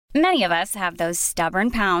Many of us have those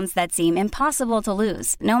stubborn pounds that seem impossible to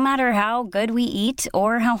lose, no matter how good we eat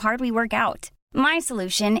or how hard we work out. My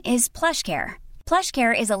solution is PlushCare.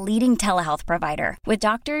 PlushCare is a leading telehealth provider with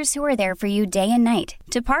doctors who are there for you day and night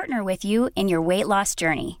to partner with you in your weight loss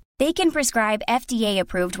journey. They can prescribe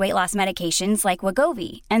FDA-approved weight loss medications like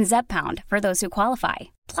Wegovy and Zepbound for those who qualify.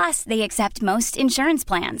 Plus, they accept most insurance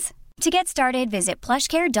plans. To get started, visit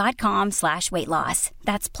plushcare.com/weightloss.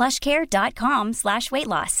 That's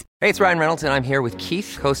plushcare.com/weightloss. Hey, it's Ryan Reynolds, and I'm here with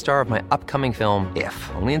Keith, co-star of my upcoming film, If,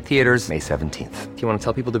 only in theaters May 17th. Do you want to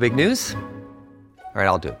tell people the big news? All right,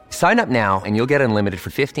 I'll do it. Sign up now and you'll get unlimited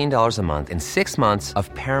for $15 a month and 6 months of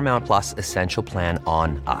Paramount Plus Essential Plan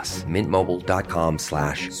on us.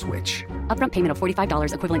 MintMobile.com/switch. Upfront payment of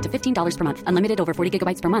 $45 equivalent to $15 per month. Unlimited over 40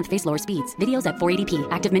 gigabytes per month. Face lower speeds. Videos at 480p.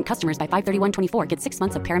 Active Mint customers by 531.24 get 6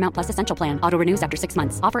 months of Paramount Plus Essential Plan. Auto renews after 6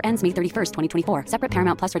 months. Offer ends May 31st, 2024. Separate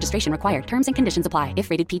Paramount Plus registration required. Terms and conditions apply if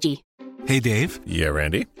rated PG. Hey, Dave. Yeah,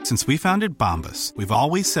 Randy. Since we founded Bombas, we've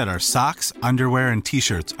always said our socks, underwear, and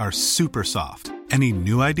T-shirts are super soft. Any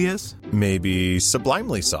new ideas? Maybe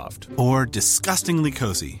sublimely soft. Or disgustingly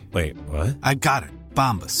cozy. Wait, what? I got it.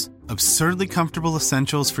 Bombas. Absurdly comfortable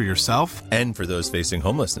essentials for yourself And for those facing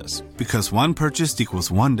homelessness. because one purchased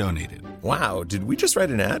equals one donated. Wow, did we just write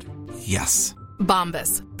an ad? Yes.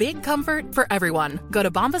 Bombas. Big comfort for everyone. Go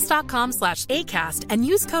to bombas.com/ACAST and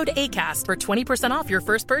use code ACAST for 20% off your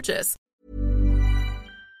first purchase.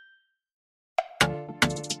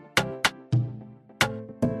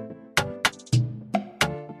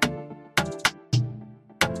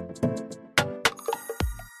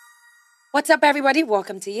 What's up, everybody?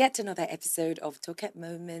 Welcome to yet another episode of Talk at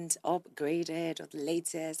Moment, upgraded or the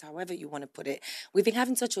latest, however you want to put it. We've been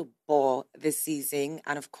having such a ball this season,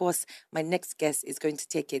 and of course, my next guest is going to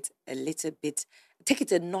take it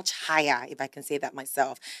a notch higher, if I can say that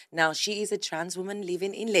myself. Now, she is a trans woman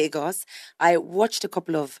living in Lagos. I watched a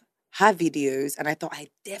couple of her videos, and I thought I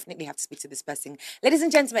definitely have to speak to this person. Ladies and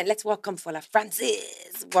gentlemen, let's welcome Fola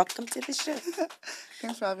Francis. Welcome to the show.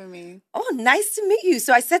 Thanks for having me. Oh, nice to meet you.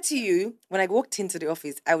 So I said to you, when I walked into the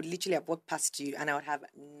office, I would literally have walked past you and I would have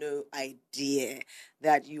no idea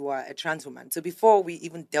that you are a trans woman. So before we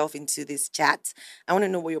even delve into this chat, I want to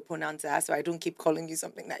know what your pronouns are so I don't keep calling you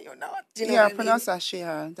something that you're not. Do you know what I mean? Pronounce her, she,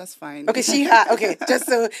 her. That's fine. Okay, she, her. Okay, just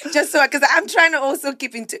so, because I'm trying to also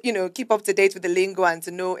keep up to date with the lingo and to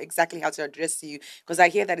know exactly how to address you. Because I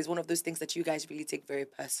hear that is one of those things that you guys really take very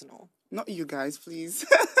personal. Not you guys, please.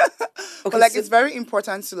 Okay, but so- it's very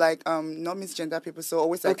important to not misgender people. So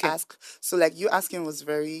always ask. So you asking was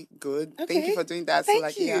very good. Okay. Thank you for doing that.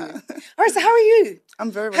 Thank So you. yeah. All right, so how are you?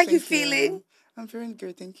 I'm very well. How you thank feeling? I'm very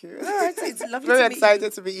good, thank you. All right, so it's lovely Very to meet excited you.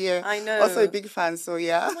 to be here. I know. Also a big fan, so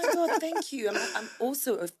yeah. Oh my God, thank you. I'm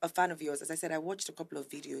also a fan of yours. As I said, I watched a couple of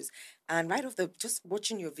videos, and right off just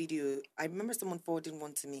watching your video, I remember someone forwarding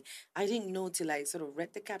one to me. I didn't know till I sort of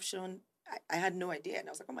read the caption. I had no idea. And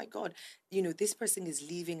I was like, oh my God, this person is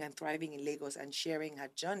living and thriving in Lagos and sharing her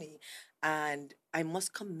journey. And I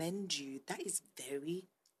must commend you. That is very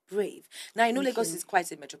brave. Now, I know Thank Lagos you. is quite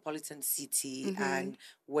a metropolitan city, Mhm. and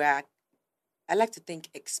where I like to think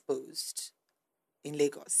exposed in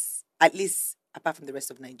Lagos, at least apart from the rest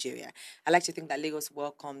of Nigeria. I like to think that Lagos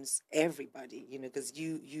welcomes everybody, because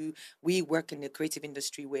we work in the creative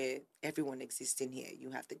industry where everyone exists in here.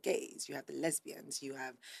 You have the gays, you have the lesbians, you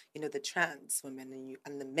have, the trans women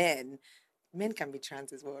and the men. Men can be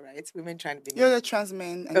trans as well, right? Women trying to be You're men. the trans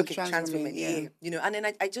men and Okay, the trans women, yeah. And then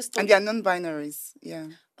I just thought... And they are non-binaries, yeah.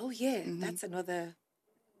 Oh, yeah, Mhm. that's another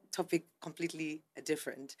topic completely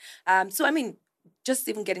different. So, I mean, just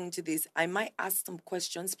even getting into this, I might ask some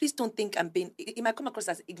questions. Please don't think it might come across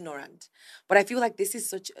as ignorant, but I feel like this is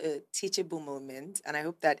such a teachable moment. And I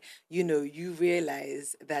hope that, you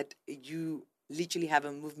realize that you literally have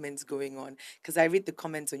a movement going on. Because I read the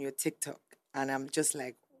comments on your TikTok and I'm just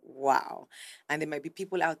like, wow. And there might be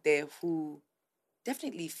people out there who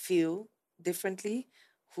definitely feel differently,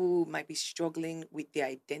 who might be struggling with their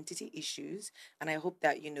identity issues. And I hope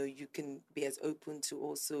that, you can be as open to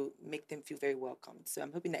also make them feel very welcome. So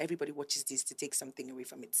I'm hoping that everybody watches this to take something away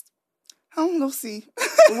from it. We'll see.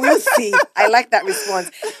 We'll see. I like that response.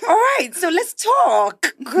 All right, so let's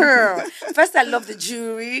talk, girl. First, I love the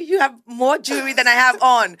jewelry. You have more jewelry than I have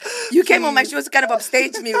on. You came on my show to kind of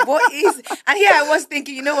upstage me. What is? And here I was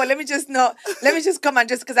thinking, you know what? Let me just come and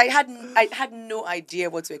because I had no idea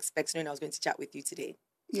what to expect knowing I was going to chat with you today.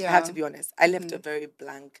 Yeah. I have to be honest. I left a very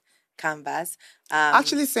blank canvas.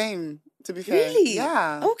 Actually, same, to be fair. Really?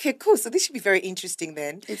 Yeah. Okay, cool. So this should be very interesting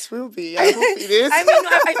then. It will be. I hope it is. I mean,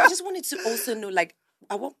 I just wanted to also know,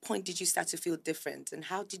 at what point did you start to feel different and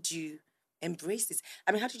how did you embrace this?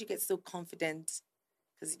 I mean, how did you get so confident?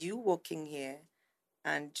 Because you walking here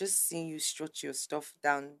and just seeing you strut your stuff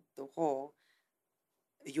down the hall,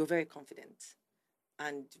 you're very confident.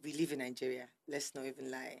 And we live in Nigeria. Let's not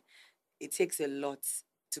even lie. It takes a lot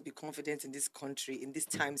to be confident in this country, in these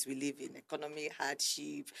times we live in, economy,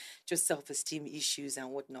 hardship, just self-esteem issues and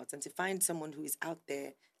whatnot. And to find someone who is out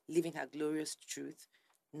there living her glorious truth,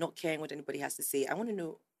 not caring what anybody has to say. I want to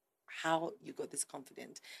know how you got this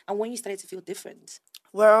confident and when you started to feel different.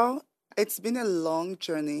 Well, it's been a long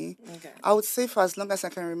journey. Okay. I would say for as long as I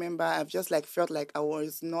can remember, I've just like felt like I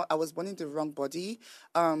was born in the wrong body.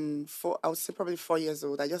 For I would say probably 4 years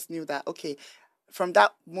old. I just knew that okay, from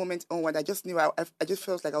that moment onward, I just knew I just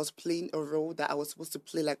felt like I was playing a role that I was supposed to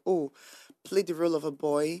play. Like, oh, play the role of a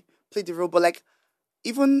boy, play the role. But like,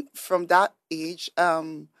 even from that age,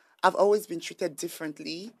 I've always been treated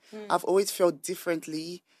differently. I've always felt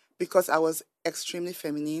differently because I was extremely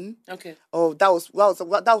feminine. Okay. Oh, that was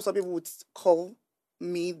what people would call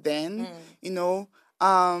me then. You know.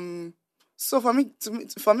 So for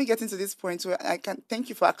me getting to this point where I can thank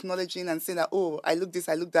you for acknowledging and saying that, oh, I look this,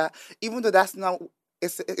 I look that, even though that's not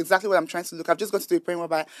exactly what I'm trying to look. I've just got to a point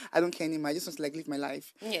where I don't care anymore. I just want to like live my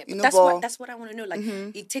life. Yeah, You but know, that's what I want to know. Like,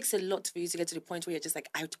 it takes a lot for you to get to the point where you're just like,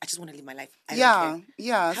 I just want to live my life. I don't yeah, care.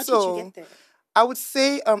 yeah. How did you So get there? I would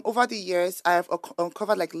say over the years I have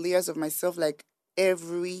uncovered like layers of myself like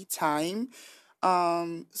every time.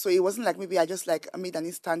 So it wasn't like maybe I just like made an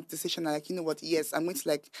instant decision and like, you know what, yes, I'm going to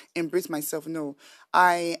like embrace myself. No.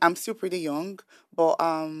 I'm still pretty young, but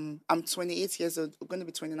I'm 28 years old, I'm gonna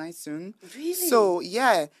be 29 soon. Really? So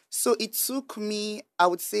yeah. So it took me, I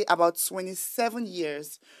would say, about 27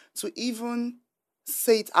 years to even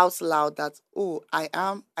say it out loud that, oh, I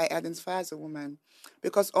identify as a woman.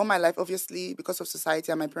 Because all my life, obviously, because of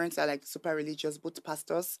society and my parents are like super religious, both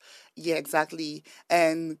pastors. Yeah, exactly.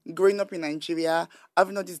 And growing up in Nigeria,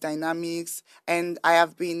 having all these dynamics, and I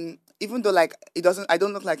have been, even though like I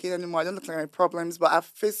don't look like it anymore, I don't look like my problems, but I've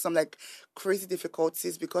faced some like crazy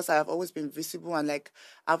difficulties because I have always been visible and like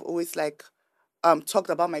I've always like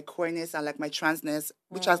talked about my queerness and like my transness,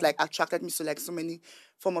 which has like attracted me to like so many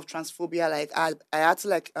form of transphobia. Like I had to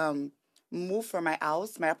like move from my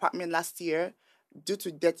house, my apartment last year due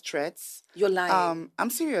to death threats. You're lying. I'm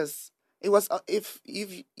serious. It was if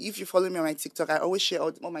you follow me on my TikTok, I always share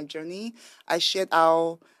all my journey. I shared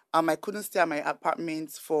how I couldn't stay at my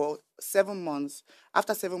apartment for 7 months.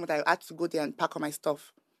 After 7 months, I had to go there and pack all my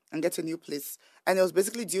stuff and get a new place. And it was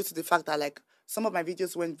basically due to the fact that like some of my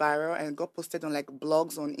videos went viral and got posted on like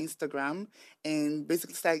blogs on Instagram and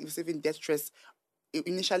basically started receiving death threats.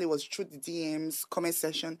 Initially it was through the DMs, comment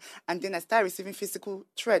section, and then I started receiving physical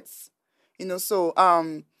threats. You know, so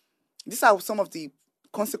these are some of the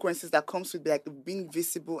consequences that comes with like being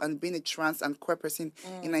visible and being a trans and queer person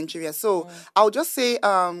in Nigeria. So I'll just say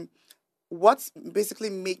what basically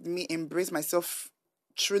made me embrace myself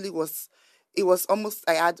truly was it was almost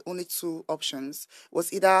I had only two options. It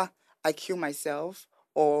was either I kill myself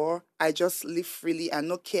or I just live freely and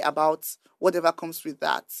not care about whatever comes with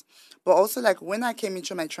that. But also like when I came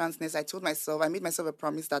into my transness, I made myself a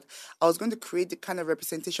promise that I was going to create the kind of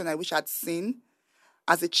representation I wish I'd seen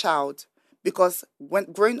as a child because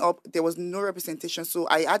when growing up there was no representation, so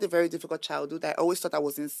I had a very difficult childhood. I always thought I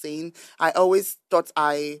was insane. I always thought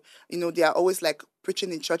they are always like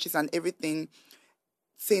preaching in churches and everything,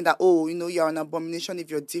 saying that, oh, you're an abomination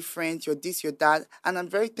if you're different, you're this, you're that. And I'm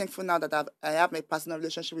very thankful now that I have my personal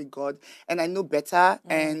relationship with God and I know better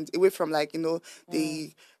and away from like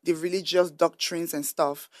the religious doctrines and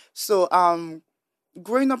stuff. So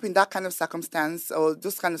growing up in that kind of circumstance or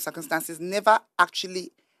those kind of circumstances never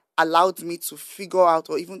actually allowed me to figure out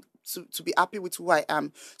or even to be happy with who I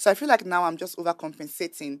am. So I feel like now I'm just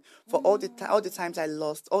overcompensating for all the times I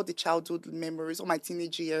lost, all the childhood memories, all my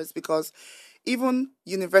teenage years, because even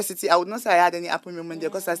university, I would not say I had any happy moment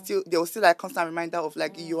there because there was still like constant reminder of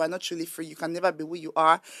like you are not truly free. You can never be who you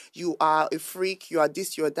are. You are a freak. You are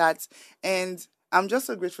this, you are that. And I'm just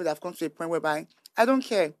so grateful that I've come to a point whereby I don't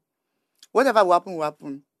care. Whatever will happen, will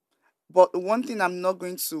happen. But one thing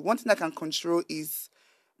I can control is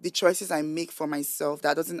the choices I make for myself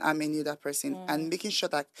that doesn't harm any other person and making sure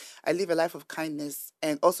that I live a life of kindness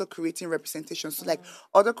and also creating representation. So like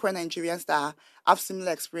other queer Nigerians that have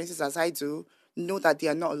similar experiences as I do know that they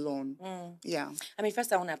are not alone. Yeah. I mean,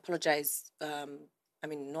 first I want to apologize. I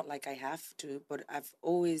mean, not like I have to, but I've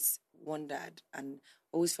always wondered and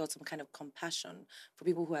always felt some kind of compassion for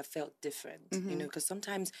people who have felt different, because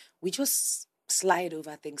sometimes we just slide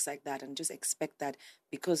over things like that and just expect that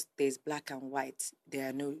because there's black and white, there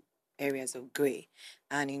are no areas of gray.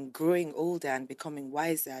 And in growing older and becoming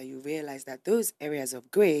wiser, you realize that those areas of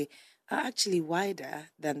gray are actually wider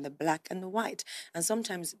than the black and the white. And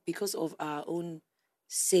sometimes because of our own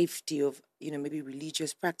safety of, maybe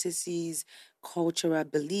religious practices, cultural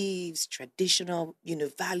beliefs, traditional,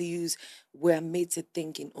 values, we're made to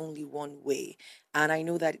think in only one way. And I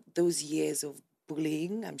know that those years of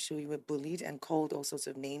bullying, I'm sure you were bullied and called all sorts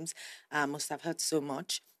of names, must have hurt so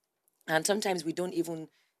much. And sometimes we don't even,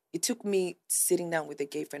 it took me sitting down with a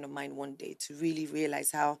gay friend of mine one day to really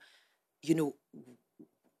realize how, you know,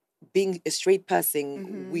 being a straight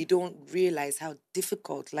person, we don't realize how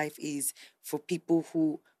difficult life is for people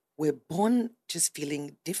who were born just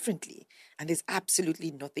feeling differently. And there's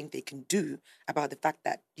absolutely nothing they can do about the fact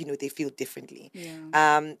that, they feel differently.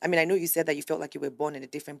 Yeah. I mean, I know you said that you felt like you were born in a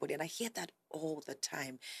different body, and I hear that all the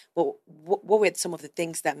time. But what were some of the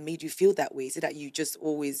things that made you feel that way? Is it that you just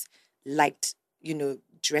always liked,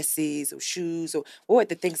 dresses or shoes? Or what were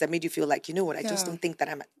the things that made you feel like, I just Yeah. don't think that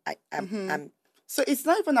I'm So it's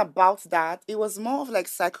not even about that. It was more of like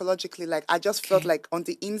psychologically, like I just felt like on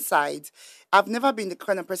the inside, I've never been the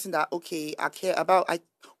kind of person that, okay, I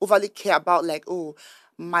overly care about like, oh,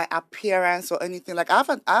 my appearance or anything. Like I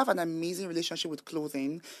have an amazing relationship with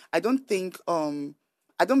clothing. I don't think,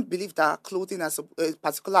 I don't believe that clothing as a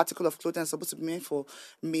particular article of clothing is supposed to be meant for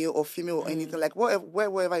male or female or anything. Like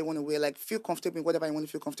whatever you want to wear, like feel comfortable in whatever you want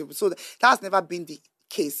to feel comfortable. So that has never been the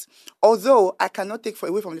case. Although I cannot take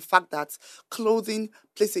away from the fact that clothing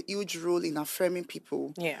plays a huge role in affirming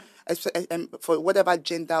people. Yeah. For whatever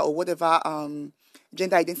gender or whatever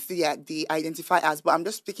gender identity they identify as. But I'm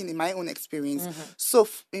just speaking in my own experience. So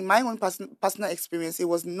in my own personal experience, it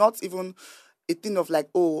was not even a thing of like,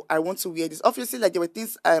 oh, I want to wear this. Obviously, like there were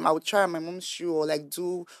things I would try on my mom's shoe or like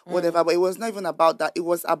do whatever, but it was not even about that. It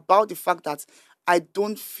was about the fact that I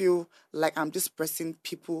don't feel like I'm this person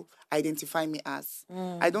people identify me as.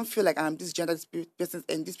 I don't feel like I'm this gender person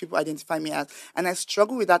and these people identify me as. And I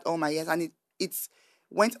struggled with that all my years, and it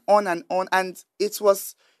went on, and it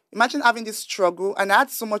was. Imagine having this struggle, and I had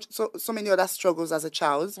so many other struggles as a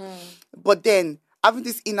child, but then having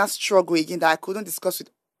this inner struggle again that I couldn't discuss with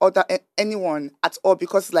anyone at all,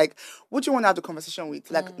 because like, what do you want to have the conversation with?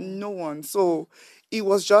 Like no one. So it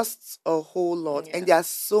was just a whole lot, and there are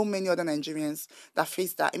so many other Nigerians that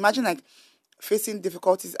face that. Imagine like facing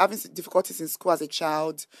difficulties, having difficulties in school as a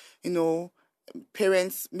child.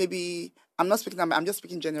 Parents maybe. I'm just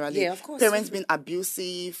speaking generally. Yeah, of course. Parents being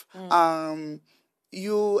abusive.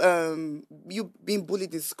 You being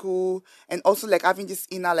bullied in school, and also like having this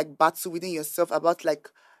inner like battle within yourself about like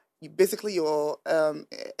basically your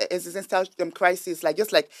existential crisis, like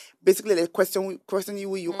just like basically like questioning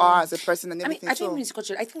who you are as a person and everything. I don't mean it's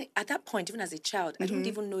cultural. I think at that point, even as a child, I don't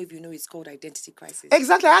even know if it's called identity crisis.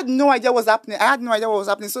 Exactly. I had no idea what was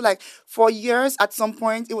happening. So like for years, at some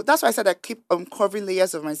point, that's why I said I keep uncovering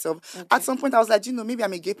layers of myself. Okay. At some point, I was like, maybe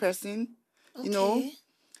I'm a gay person. Okay.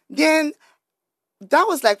 Then that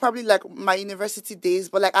was like probably like my university days,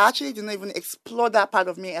 but like I actually didn't even explore that part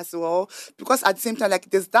of me as well, because at the same time,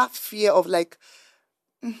 like there's that fear of like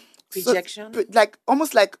rejection, like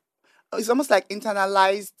almost like it's almost like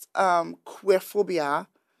internalized queerphobia.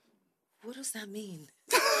 What does that mean?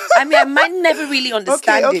 I mean, I might never really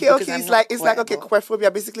understand okay. it. It's like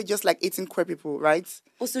queerphobia, basically just like eating queer people, right?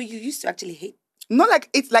 Oh, so you used to actually hate. Not like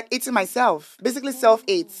it's like eating myself, basically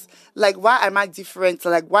self-hate. Like, why am I different?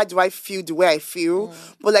 Like, why do I feel the way I feel?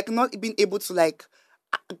 But like not being able to like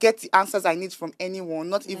get the answers I need from anyone,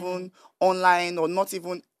 not even online or not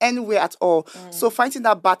even anywhere at all. So fighting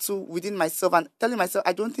that battle within myself and telling myself,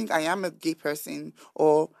 I don't think I am a gay person,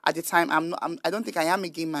 or at the time I don't think I am a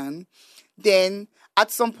gay man. Then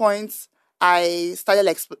at some point, I started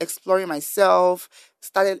exploring myself,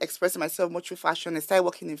 started expressing myself more through fashion. I started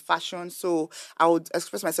working in fashion, so I would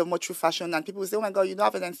express myself more through fashion, and people would say, "Oh my God, you don't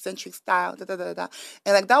have an eccentric style," da da da da.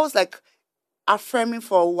 And like that was like affirming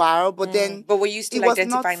for a while, but then. But were you still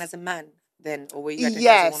identifying as a man then, or were you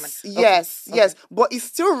identifying as a woman? Yes. But it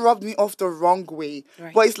still rubbed me off the wrong way.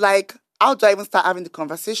 Right. But it's like, how do I even start having the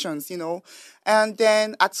conversations? And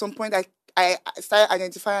then at some point, I started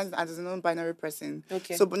identifying as a non-binary person.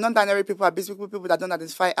 Okay. So, but non-binary people are basically people that don't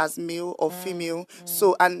identify as male or female.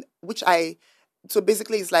 So, so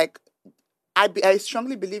basically it's like, I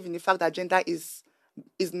strongly believe in the fact that gender is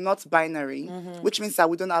not binary, which means that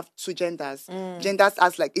we don't have two genders. Genders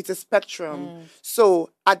as like, it's a spectrum. So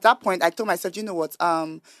at that point, I told myself, you know what,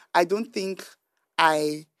 I don't think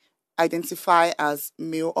I identify as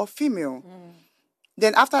male or female.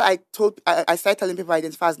 Then after I started telling people I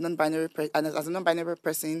identify as non-binary as a non-binary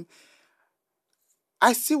person,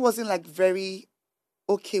 I still wasn't like very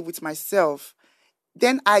okay with myself.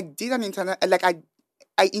 Then I did an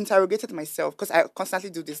I interrogated myself because I constantly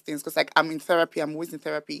do these things because like I'm in therapy, I'm always in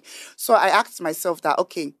therapy. So I asked myself that,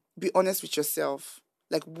 okay, be honest with yourself.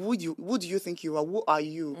 Like, who do you think you are? Who are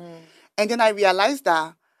you? And then I realized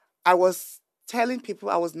that I was telling people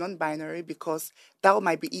I was non-binary because that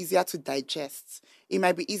might be easier to digest. It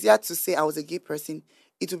might be easier to say I was a gay person.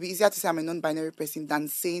 It would be easier to say I'm a non-binary person than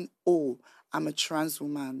saying, oh, I'm a trans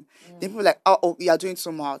woman. Then people are like, oh, you are doing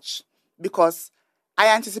so much. Because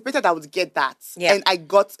I anticipated I would get that. Yeah. And I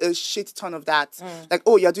got a shit ton of that. Like,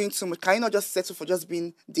 oh, you're doing too much. Can you not just settle for just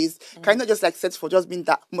being this? Can you not just like settle for just being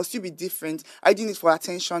that? Must you be different? Are you doing it for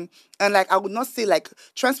attention? And like, I would not say like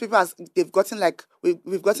trans people as they've gotten like,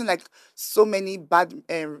 we've gotten like so many bad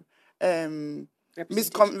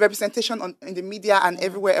representation in the media and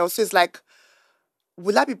everywhere else. So it's like,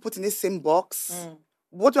 will I be put in the same box?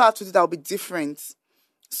 What do I have to do that will be different?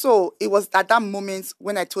 So it was at that moment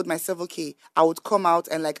when I told myself, okay, I would come out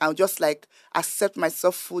and like I'll just like accept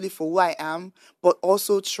myself fully for who I am, but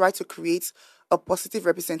also try to create a positive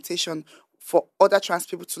representation for other trans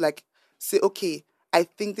people to like say, okay, I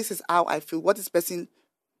think this is how I feel. What this person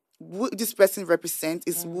represents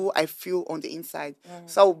is who I feel on the inside.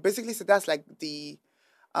 So basically, so that's like the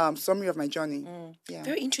summary of my journey. Yeah.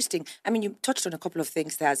 Very interesting. I mean, you touched on a couple of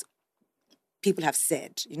things that people have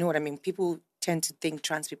said. You know what I mean? People tend to think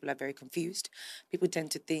trans people are very confused. People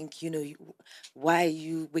tend to think, why are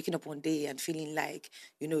you waking up one day and feeling like,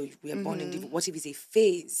 we are born in different... What if it's a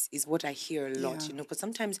phase is what I hear a lot, because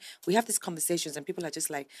sometimes we have these conversations and people are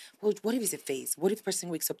just like, well, what if it's a phase? What if the person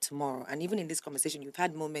wakes up tomorrow? And even in this conversation, you've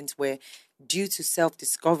had moments where due to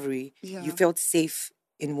self-discovery, you felt safe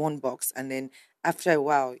in one box, and then after a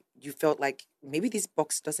while, you felt like maybe this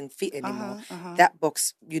box doesn't fit anymore. That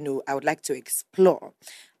box, I would like to explore.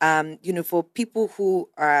 For people who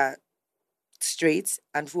are straight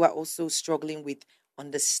and who are also struggling with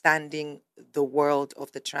understanding the world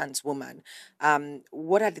of the trans woman,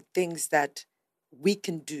 what are the things that we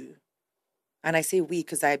can do? And I say we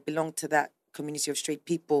because I belong to that community of straight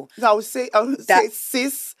people. I would say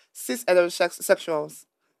cis heterosexuals.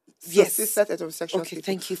 Yes. Cis heterosexual Okay, people.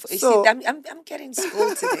 thank you. So, I'm getting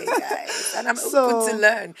schooled today, guys, and I'm So- open to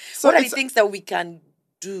learn. so What are the it's- things that we can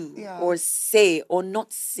do or say or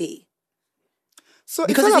not say? so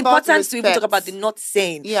Because all it's about important to even talk respect. about the not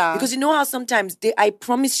saying. Yeah. Because you know how sometimes I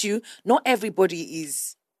promise you, not everybody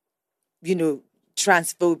is,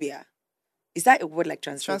 transphobia. Is that a word like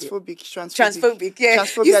transphobia? Transphobic. Yeah.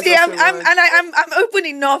 Transphobia You is see, also a word. I'm open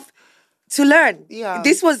enough to learn. Yeah.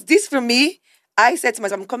 This for me. I said to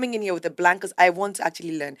myself, I'm coming in here with a blank because I want to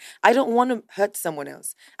actually learn. I don't want to hurt someone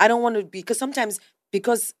else. I don't want to be, because sometimes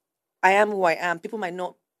because I am who I am, people might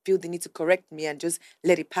not feel the need to correct me and just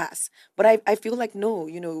let it pass. But I feel like, no,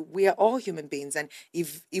 we are all human beings. And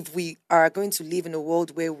if we are going to live in a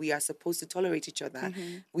world where we are supposed to tolerate each other,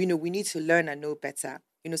 we need to learn and know better.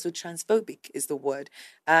 So transphobic is the word.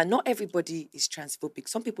 Not everybody is transphobic.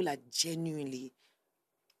 Some people are genuinely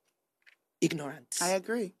ignorant. I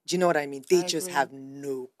agree. Do you know what I mean? They I just agree. have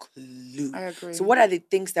no clue. I agree. So what are the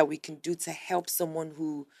things that we can do to help someone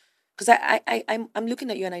who... Because I'm looking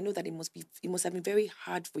at you and I know that it must have been very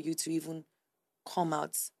hard for you to even come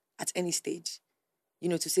out at any stage,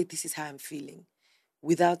 to say this is how I'm feeling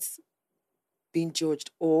without being judged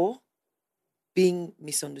or being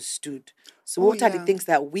misunderstood. So what are the things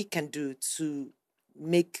that we can do to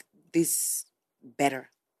make this better?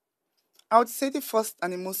 I would say the first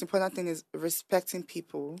and the most important thing is respecting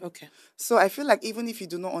people. Okay. So I feel like even if you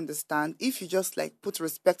do not understand, if you just like put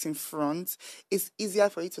respect in front, it's easier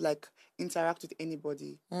for you to like interact with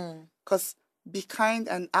anybody. Because be kind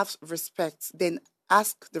and have respect, then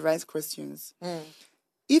ask the right questions.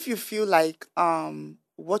 If you feel like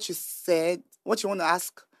what you said, what you want to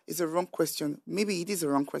ask is a wrong question, maybe it is a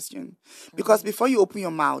wrong question. Because before you open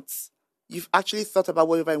your mouth, you've actually thought about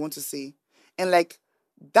whatever you want to say. And like,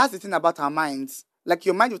 that's the thing about our minds. Like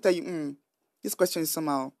your mind will tell you, this question is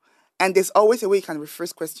somehow. And there's always a way you can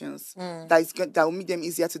rephrase questions that will make them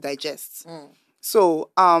easier to digest.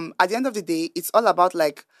 So at the end of the day, it's all about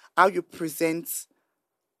like how you present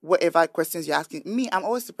whatever questions you're asking. Me, I'm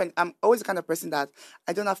always the kind of person that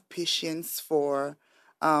I don't have patience for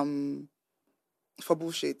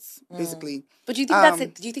bullshit, basically. But do you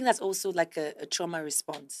think do you think that's also like a trauma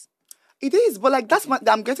response? It is, but like that's what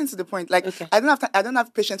I'm getting to the point. Like I don't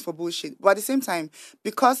have patience for bullshit. But at the same time,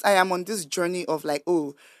 because I am on this journey of like,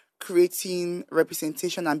 creating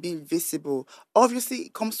representation and being visible, obviously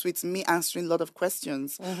it comes with me answering a lot of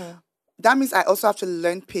questions. That means I also have to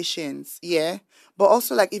learn patience, yeah. But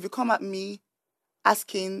also like if you come at me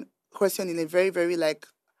asking question in a very, very like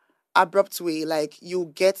abrupt way, like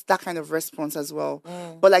you get that kind of response as well.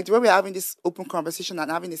 But like the way we're having this open conversation and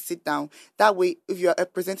having a sit down, that way, if you're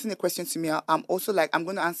presenting a question to me, I'm also like, I'm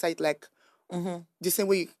going to answer it like the same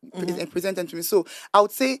way you present them to me. So I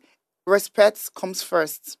would say respect comes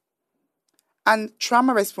first. And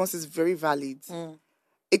trauma response is very valid.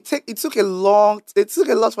 It took a lot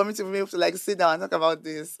for me to be able to like sit down and talk about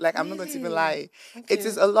this. Like I'm not going to even lie. Okay. It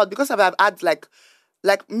is a lot because I've had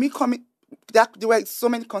like me coming. There were so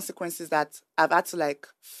many consequences that I've had to like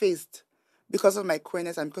face because of my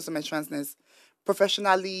queerness and because of my transness,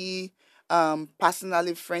 professionally,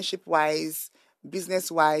 personally, friendship wise,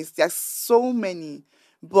 business wise. There's so many,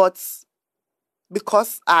 but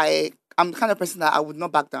because I'm the kind of person that I would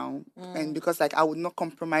not back down, and because like I would not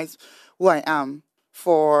compromise who I am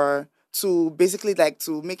to basically like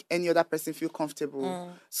to make any other person feel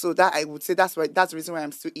comfortable. So that I would say that's the reason why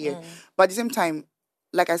I'm still here. But at the same time,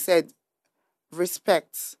 like I said,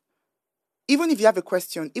 respect. Even if you have a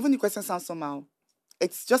question, even if the question sounds somehow,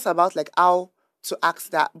 it's just about like how to ask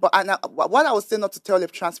that. But what I would say not to tell a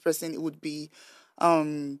trans person, it would be,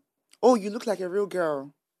 oh, you look like a real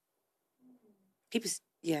girl. People,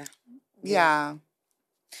 yeah. Yeah.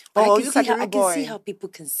 But Oh, I you look like a real I can see boy. how people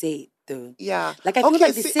can say it though. Yeah. Like I feel Okay,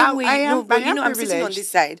 like the see, same way. I am No, but you know, I'm sitting on privileged. this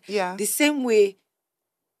side. Yeah. The same way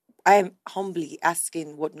I am humbly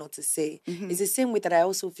asking what not to say. Mm-hmm. It's the same way that I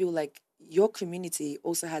also feel like your community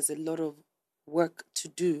also has a lot of work to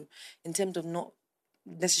do in terms of not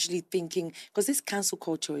necessarily thinking, because this cancel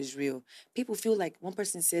culture is real. People feel like one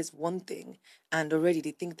person says one thing and already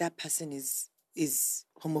they think that person is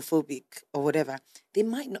homophobic or whatever. They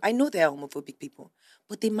might not. I know there are homophobic people,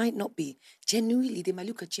 but they might not be. Genuinely, they might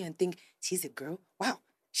look at you and think, she's a girl. Wow,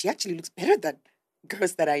 she actually looks better than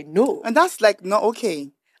girls that I know. And that's like not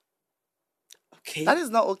okay. Okay. That is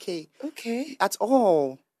not okay. Okay. At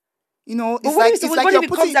all. You know, But it's what like if, it's what like if you're it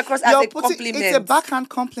putting, comes across as you're a putting, compliment? it's a backhand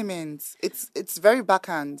compliment. It's very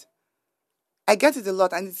backhand. I get it a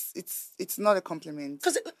lot, and it's not a compliment.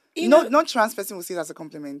 Because No trans person will see it as a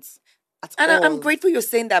compliment at and all. I'm grateful you're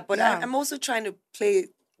saying that, but Yeah. I'm also trying to play,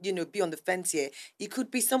 be on the fence here. It could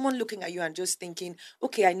be someone looking at you and just thinking,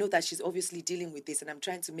 okay, I know that she's obviously dealing with this, and I'm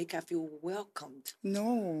trying to make her feel welcomed.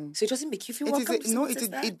 No. So it doesn't make you feel It is welcome. no,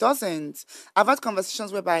 it doesn't. I've had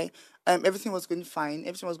conversations whereby everything was going fine,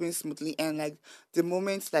 everything was going smoothly, and like the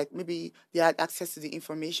moment like maybe they had access to the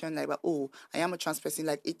information, like oh, I am a trans person,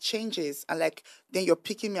 like it changes, and like then you're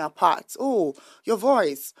picking me apart. Oh, your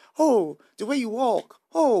voice. Oh, the way you walk.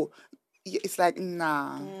 Oh, it's like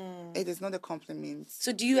nah, it is not a compliment.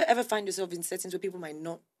 So do you ever find yourself in settings where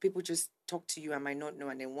people just talk to you and might not know,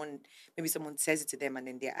 and then maybe someone says it to them and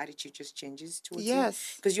then their attitude just changes towards you?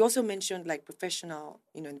 Yes. Because you also mentioned like professional,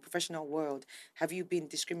 in the professional world, have you been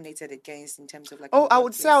discriminated against in terms of like? Oh, I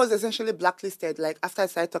would say I was essentially blacklisted. Like after I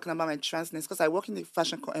started talking about my transness, because I work in the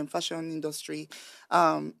fashion industry,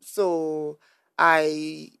 so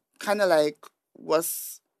I kind of like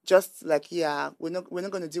was just like, yeah, we're not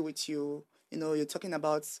going to deal with you. You know, you're talking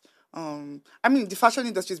about. I mean, the fashion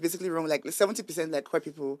industry is basically run like 70% like white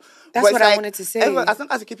people. That's But what it's I like, wanted to say. as long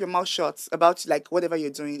as you keep your mouth shut about like whatever you're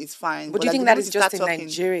doing, it's fine. But do you like, think the that moment is you just in start talking,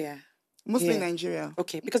 Nigeria? mostly in Yeah. Nigeria.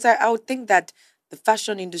 Okay, because I would think that the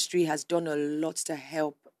fashion industry has done a lot to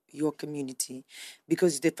help your community,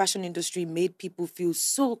 because the fashion industry made people feel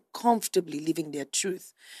so comfortably living their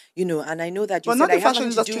truth, and I know that you But said not it the has fashion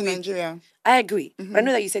nothing to do industry in with. Nigeria. I agree, but I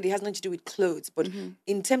know that you said it has nothing to do with clothes, but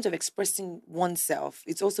in terms of expressing oneself,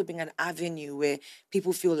 it's also being an avenue where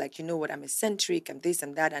people feel like, you know what, I'm eccentric, I'm this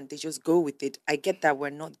and that, and they just go with it. I get that we're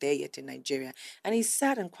not there yet in Nigeria, and it's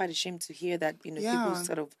sad and quite ashamed to hear that people Yeah.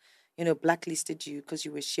 sort of blacklisted you because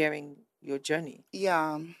you were sharing your journey.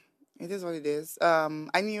 Yeah, it is what it is.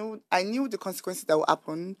 I knew the consequences that would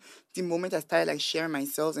happen the moment I started like sharing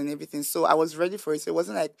myself and everything. So I was ready for it. So it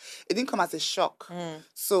wasn't like it didn't come as a shock.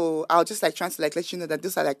 So I was just like trying to like let you know that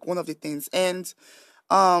those are like one of the things. And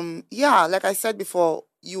yeah, like I said before,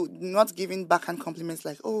 you not giving backhand compliments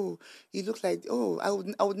like, oh, you look like, oh,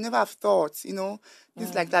 I would never have thought,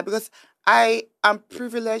 things like that, because I am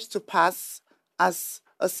privileged to pass as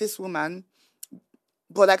a cis woman.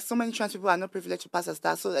 But like so many trans people are not privileged to pass as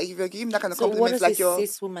that. So like, if you're giving that kind of So what compliments, does like a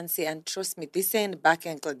cis woman say? And trust me, this saying the back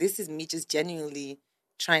end, this is me just genuinely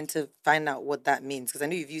trying to find out what that means, because I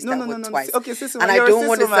know you've used that word twice. Okay, cis woman, and you're I don't a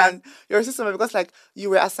want cis to woman. sound. You're a cis woman because like you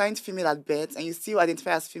were assigned female at birth and you still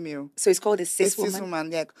identify as female. So it's called a cis A woman. cis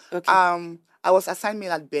woman, like Okay. I was assigned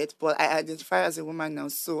male at birth, but I identify as a woman now,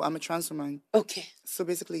 so I'm a trans woman. Okay. So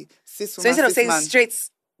basically, cis So woman. instead of cis saying man. straight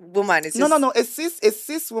woman, it's just No. A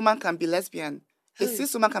cis woman can be lesbian. A Oh.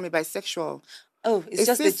 cis woman can be bisexual. Oh, it's A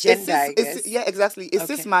just cis- the a gender, cis- I a guess. cis- yeah, exactly. A Okay.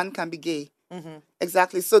 cis man can be gay.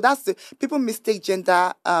 Exactly. So that's the people mistake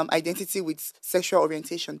gender identity with sexual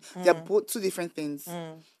orientation. They're both two different things.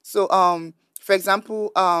 So for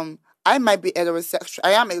example, I might be heterosexual.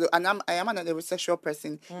 I am an heterosexual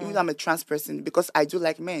person, even though I'm a trans person, because I do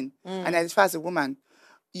like men and I identify as a woman.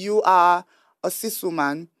 You are a cis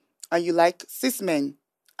woman and you like cis men.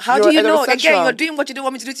 How You're do you know? heterosexual. Again, you're doing what you don't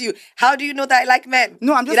want me to do to you. How do you know that I like men?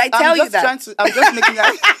 No, Did I tell you that? I'm just making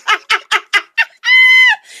that.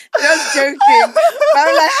 Just joking. But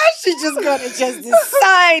I'm like, how she just gonna just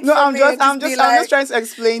decide? No, for I'm me just, and I'm be just, like, I'm just trying to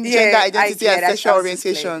explain Yeah, gender I identity get and it. sexual I was just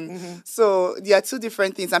playing. orientation. So they are two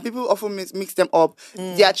different things, and people often mix them up.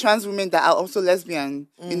 There are trans women that are also lesbian,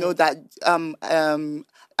 you know, that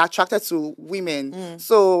attracted to women.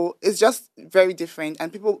 So it's just very different,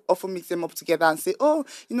 and people often mix them up together and say, oh,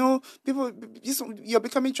 you know, you're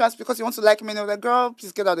becoming trans because you want to like men. I'm like, girl,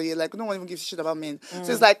 please get out of here. Like, no one even gives a shit about men.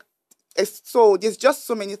 So it's like. So there's just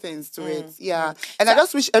so many things to it, and I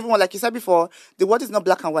just wish everyone, like you said before, the world is not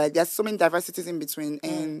black and white. There's so many diversities in between,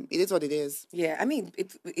 and it is what it is. Yeah, I mean,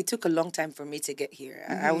 it took a long time for me to get here.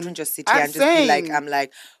 I wouldn't just sit I'm here and just be like, saying. I'm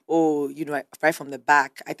like, oh, you know, right from the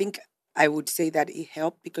back. I think I would say that it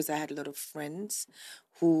helped because I had a lot of friends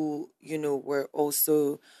who, you know, were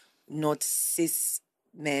also not cis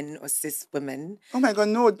men or cis women. Oh my God,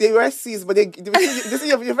 no, they were cis, but they say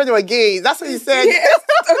your friends were gay. That's what you said. Yes,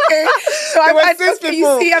 okay. So They were I cis okay,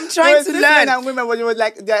 people. you see, I'm They trying were to cis learn. men and women, but they were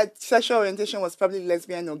like their sexual orientation was probably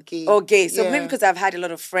lesbian or gay. Or gay. So maybe Yeah. because I've had a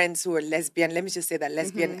lot of friends who are lesbian, let me just say that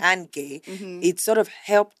lesbian and gay, it sort of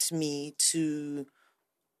helped me to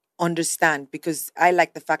understand because I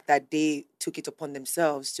like the fact that they took it upon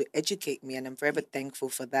themselves to educate me, and I'm forever thankful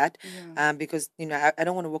for that. Because you know I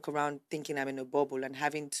don't want to walk around thinking I'm in a bubble and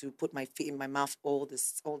having to put my feet in my mouth all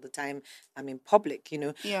the time. I'm in public, you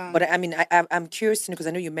know. Yeah. But I mean, I'm curious because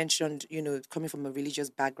I know you mentioned, you know, coming from a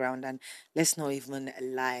religious background, and let's not even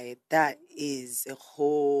lie, that is a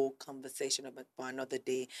whole conversation about for another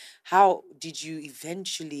day. How did you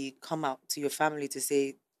eventually come out to your family to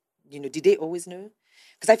say, you know, did they always know?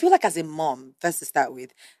 Because I feel like as a mom, first to start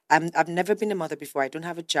with, I've never been a mother before. I don't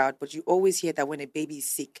have a child, but you always hear that when a baby is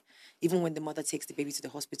sick, even when the mother takes the baby to the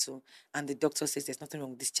hospital and the doctor says there's nothing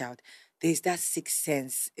wrong with this child, there's that sixth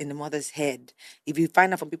sense in the mother's head. If you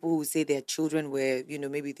find out from people who say their children were, you know,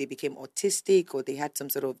 maybe they became autistic or they had some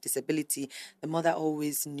sort of disability, the mother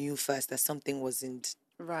always knew first that something wasn't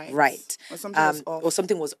right. Or something was off. Or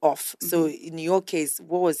something was off. So in your case,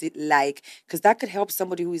 what was it like? Because that could help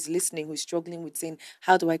somebody who is listening, who's struggling with saying,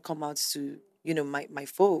 how do I come out to, you know, my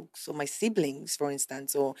folks or my siblings, for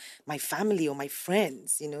instance, or my family or my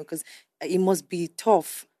friends, you know, because it must be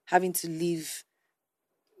tough having to live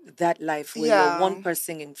that life where you're one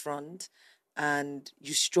person in front and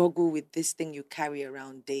you struggle with this thing you carry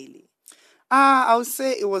around daily. I would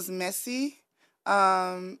say it was messy.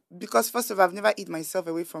 Because first of all, I've never hid myself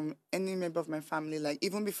away from any member of my family. Like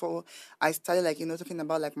even before I started, like, you know, talking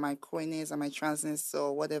about like my queerness and my transness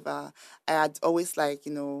or whatever, I had always like,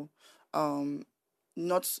 you know,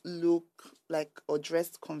 not look like or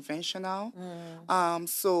dressed conventional.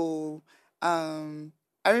 So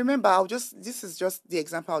I remember this is just the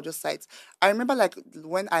example I'll just cite. I remember like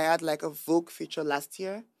when I had like a Vogue feature last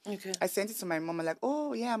year. Okay. I sent it to my mom. I'm like,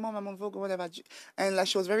 oh yeah, mom, I'm on Vogue or whatever. And like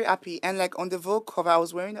she was very happy. And like on the Vogue cover, I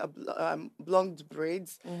was wearing a blonde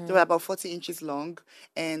braids. They were about 40 inches long,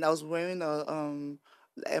 and I was wearing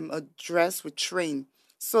a dress with train.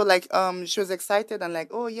 So like she was excited and like,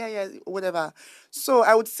 oh yeah, whatever. So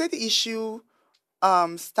I would say the issue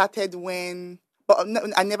started when, but no,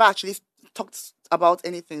 I never actually talked about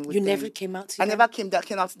anything with You them. never came out to I them? never came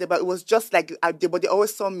out to them, but it was just like but they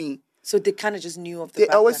always saw me. So they kind of just knew of the They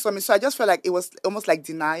fact always that- saw me, so I just felt like it was almost like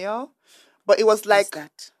denial. But it was What's like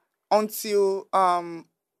that? until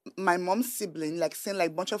my mom's sibling like sent like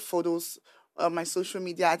a bunch of photos on my social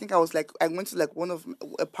media. I think I went to like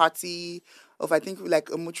a party of I think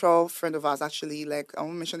like a mutual friend of ours actually. Like I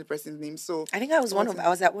won't mention the person's name. So I think I was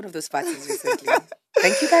at one of those parties recently.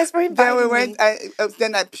 Thank you guys for then inviting we went.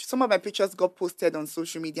 me. Some of my pictures got posted on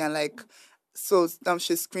social media, and like, so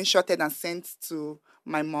she screenshotted and sent to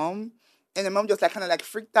my mom, and the mom just like kind of like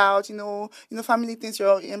freaked out. Family things.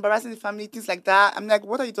 You're embarrassing the family, things like that. I'm like,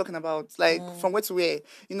 what are you talking about? Like, from where to where?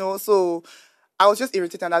 So I was just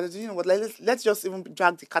irritated, and I was, let's just even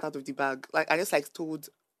drag the cat out of the bag. Like, I just like told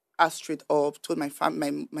her straight up, told my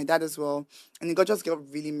dad as well, and it just got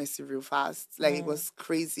really messy real fast. Like, it was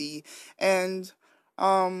crazy, and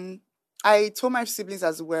I told my siblings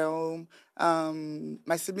as well.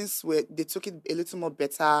 My siblings they took it a little more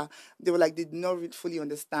better. They were like they did not really fully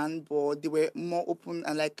understand, but they were more open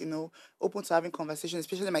and like open to having conversations.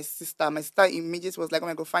 Especially my sister. My sister immediately was like, "Oh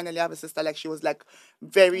my god, finally I have a sister!" Like she was like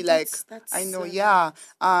very like That's I know, so yeah,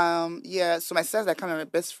 nice. yeah. So my sister's like kind of my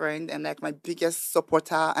best friend and like my biggest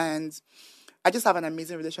supporter, and I just have an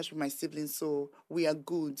amazing relationship with my siblings, so we are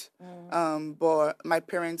good. But my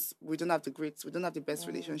parents, we don't have the best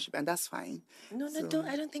relationship, and that's fine. No, no, So don't.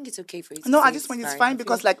 I don't think it's okay for you to no, say at this it's point it's fine. I fine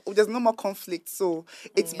because feel, like there's no more conflict, so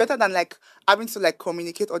it's yeah. better than like having to like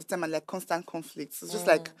communicate all the time and like constant conflicts. It's just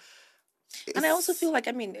like And I also feel it's like,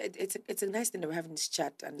 I mean, it's a nice thing that we're having this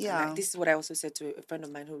chat. And yeah. this is what I also said to a friend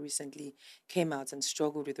of mine who recently came out and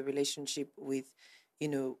struggled with a relationship with,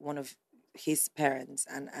 one of his parents.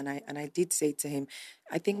 And I did say to him,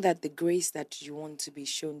 I think that the grace that you want to be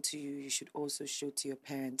shown to you, you should also show to your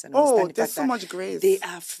parents and Oh, understand the there's fact so that much they grace.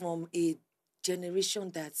 are from a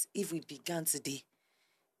generation that if we began today,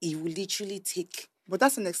 it will literally take, But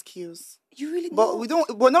that's an excuse. you really But know.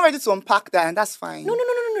 we're not ready to unpack that, and that's No, fine. no, no,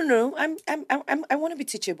 no, no, no, no. I want to be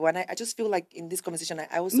teachable, and I just feel like in this conversation,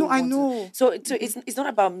 I also No, I want to. know. So it's not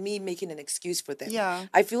about me making an excuse for them. Yeah.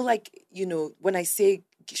 I feel like when I say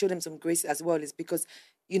show them some grace as well, is because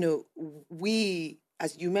we,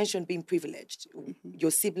 as you mentioned, being privileged,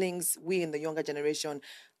 your siblings, we in the younger generation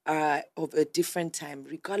are of a different time,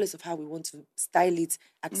 regardless of how we want to style it,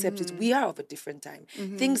 accept it. We are of a different time.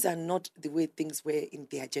 Things are not the way things were in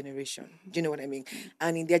their generation. Do you know what I mean?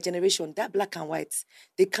 And in their generation, that black and white,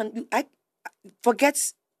 they can. I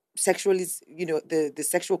forget sexually, the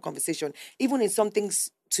sexual conversation. Even in some things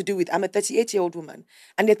to do with, I'm a 38-year-old woman,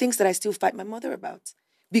 and there are things that I still fight my mother about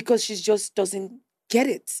because she just doesn't get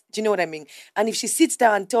it. Do you know what I mean? And if she sits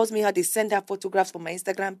down and tells me how they send her photographs for my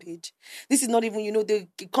Instagram page, this is not even,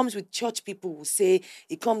 it comes with church people who say,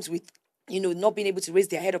 it comes with, not being able to raise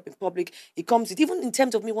their head up in public. It comes with, even in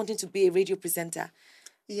terms of me wanting to be a radio presenter.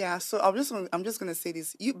 Yeah, so I'm just gonna say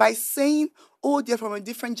this. You by saying, "Oh, they're from a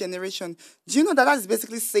different generation," do you know that that's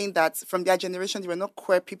basically saying that from their generation they were not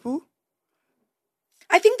queer people?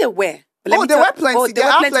 I think they were. But let Oh, me there tell. were plenty. Oh, there There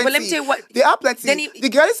were are plenty. But let me plenty. tell you what. There are Then plenty. The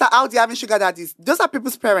girls are out there having sugar daddies. Those are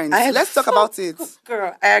people's parents. Let's talk about it.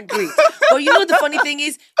 Girl, I agree. But the funny thing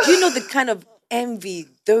is, do you know the kind of envy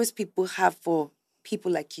those people have for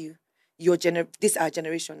people like you, this our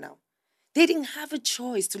generation now? They didn't have a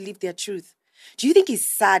choice to live their truth. Do you think it's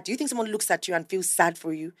sad? Do you think someone looks at you and feels sad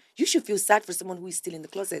for you? You should feel sad for someone who is still in the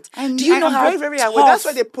closet. Do you know I'm how very, very tough? aware. That's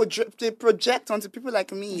why they project onto people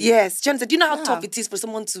like me. Yes, do you understand? Do you know how Yeah. tough it is for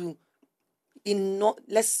someone to,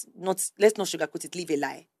 let's not sugarcoat it, live a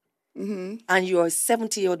lie, and you're a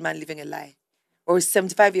 70-year-old man living a lie, or a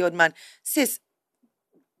 75-year-old man, sis.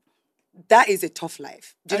 That is a tough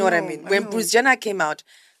life. Do you know what I mean? When Bruce Jenner came out,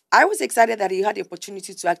 I was excited that he had the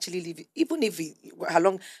opportunity to actually live, even if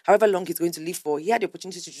however long he's going to live for, he had the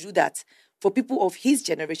opportunity to do that for people of his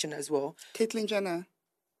generation as well. Caitlyn Jenner.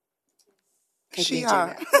 Caitlyn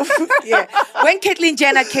Jenner. Yeah. When Caitlyn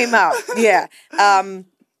Jenner came out, yeah.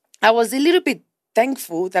 I was a little bit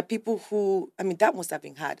thankful that people who, that must have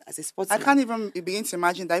been hard as a I sportsman. can't even begin to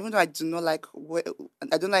imagine that. Even though I don't like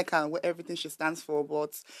what everything she stands for,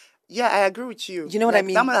 but yeah, I agree with you. You know what I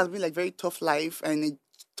mean? That must have been like very tough life and a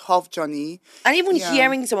tough journey. And even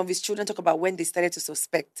hearing some of his children talk about when they started to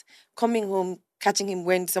suspect, coming home, catching him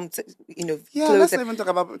when Yeah, clothes. let's not even talk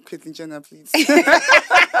about Caitlyn Jenner, please.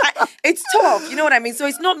 It's tough, you know what I mean? So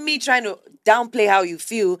it's not me trying to downplay how you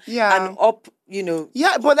feel and up,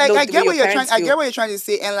 Yeah, but like I get what you're trying. I I get what you're trying to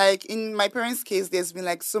say, and like in my parents' case, there's been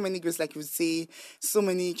like so many girls, like you say, so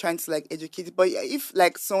many trying to like educate. But if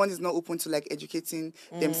like someone is not open to like educating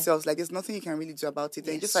themselves, like there's nothing you can really do about it.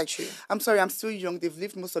 And just like, true. I'm sorry, I'm still young. They've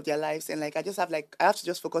lived most of their lives, and like I have to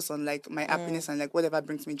just focus on like my happiness and like whatever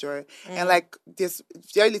brings me joy. And like there's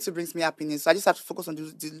very little brings me happiness, so I just have to focus on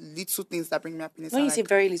the little things that bring me happiness. When and, you say like,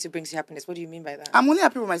 very little brings you happiness, what do you mean by that? I'm only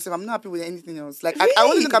happy with myself. I'm not happy with anything else. Like I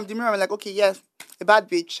only look at the mirror. I'm like, okay, yes, a bad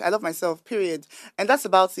bitch. I love myself. Period. And that's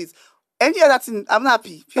about it. Any other thing, I'm not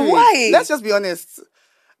happy. Period. Why? Let's just be honest.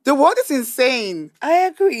 The world is insane. I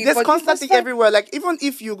agree. There's but constant thing everywhere. Like even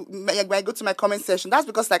if when I go to my comment section, that's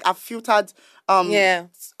because like I've filtered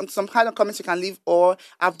some kind of comments you can leave, or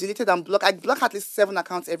I've deleted and blocked. I block at least 7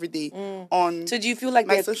 accounts every day on. So do you feel like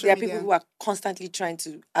my there social are media. people who are constantly trying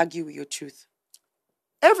to argue with your truth?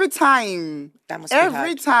 Every time. That must be Every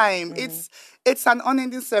hard. time. It's an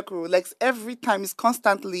unending circle. Like every time it's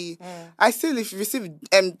constantly. I still receive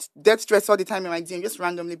death threats all the time in my DM, just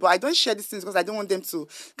randomly. But I don't share these things because I don't want them to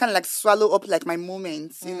kind of like swallow up like my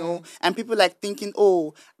moments, you know. And people like thinking,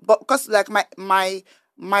 oh, but because like my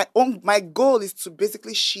goal is to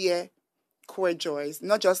basically share queer joys.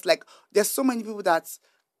 Not just like, there's so many people that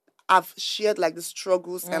have shared like the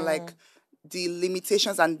struggles and like the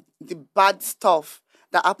limitations and the bad stuff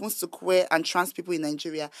that happens to queer and trans people in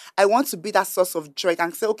Nigeria. I want to be that source of joy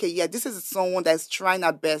and say, okay, yeah, this is someone that is trying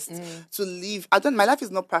her best to live. My life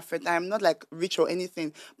is not perfect. I am not like rich or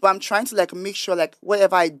anything, but I'm trying to like make sure like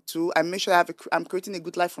whatever I do, I make sure I'm creating a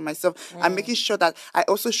good life for myself. I'm making sure that I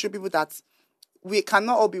also show people that we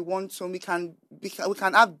cannot all be one tone. We can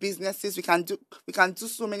have businesses. We can do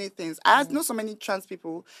so many things. I know so many trans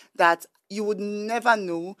people that you would never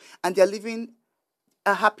know, and they're living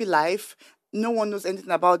a happy life. No one knows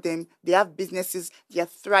anything about them. They have businesses. They're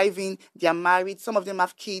thriving. They're married. Some of them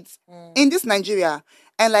have kids in this Nigeria.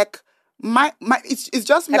 And like it's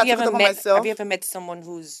just me that took it upon myself. Have you ever met someone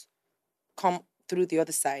who's come through the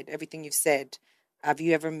other side? Everything you've said. Have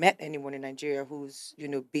you ever met anyone in Nigeria who's,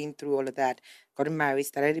 been through all of that, gotten married,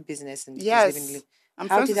 started a business, and yes, is living? I'm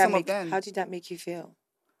friends with some of them. How did that make you feel?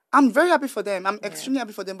 I'm very happy for them. I'm extremely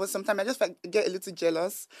happy for them, but sometimes I just like get a little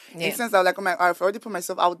jealous in the sense that like, oh my, I've already put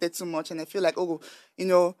myself out there too much, and I feel like,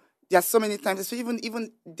 there's so many times, especially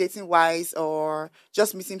even dating wise or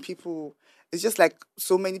just meeting people. It's just like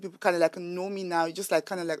so many people kind of like know me now. It's just like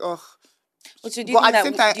kind of like, oh. But so do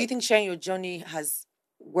you think sharing your journey has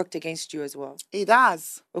worked against you as well? It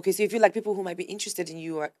does. Okay, so you feel like people who might be interested in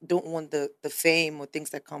you don't want the fame or things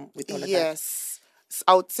that come with all of that? Yes. So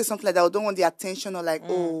I would say something like that. I don't want the attention or like,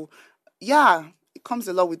 it comes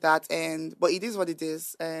a lot with that. But it is what it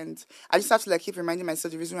is. And I just have to like keep reminding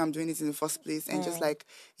myself the reason why I'm doing it in the first place. And just like,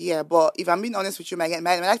 but if I'm being honest with you, my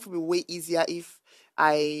life would be way easier if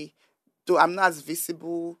I'm not as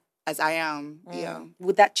visible as I am. Yeah.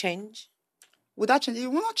 Would that change? Would that change? It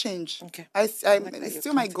will not change. Okay. It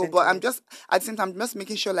still might go, but I'm just at the same time I'm just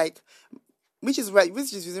making sure like, which is the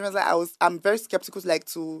reason like I'm very skeptical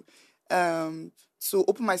to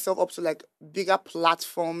open myself up to like bigger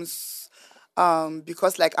platforms,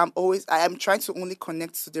 because like I am trying to only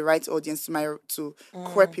connect to the right audience, to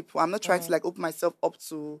queer people. I'm not trying to like open myself up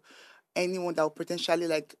to anyone that will potentially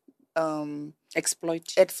like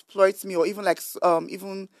exploit me or even like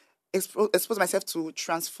even expose myself to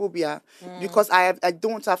transphobia, because I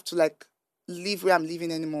don't want to have to like live where I'm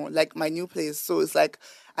living anymore, like my new place. So it's like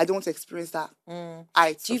I don't want to experience that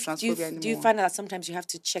transphobia anymore. Do you find that sometimes you have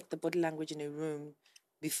to check the body language in a room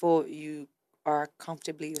before you are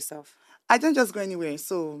comfortably yourself? I don't just go anywhere,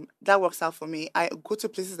 so that works out for me. I go to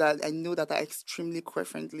places that I know that are extremely queer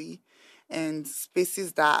friendly, and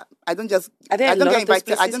spaces that I don't get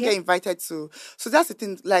invited to. So that's the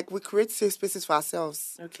thing. Like we create safe spaces for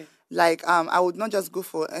ourselves. Okay. Like I would not just go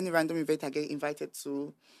for any random event I get invited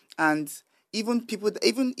to, and even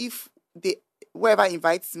if whoever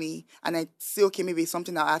invites me and I say okay, maybe it's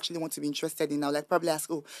something I actually want to be interested in, I'll like probably ask,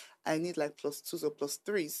 I need like +2s or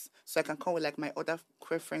 +3s so I can come with like my other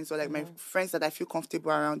queer friends or like my friends that I feel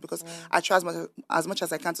comfortable around, because I try as much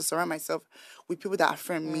as I can to surround myself with people that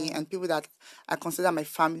affirm me and people that I consider my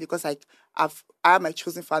family, because like I have my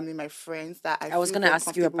chosen family, my friends that I was going to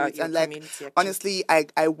ask you about your community. Actually. Honestly,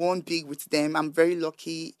 I won't be with them. I'm very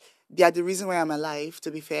lucky. They are the reason why I'm alive,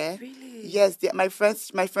 to be fair. Really? Yes, my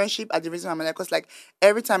friendship are the reason why I'm alive. Because like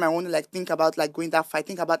every time I want to like think about like going that fight,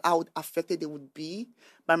 think about how affected they would be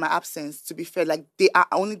by my absence. To be fair, like they are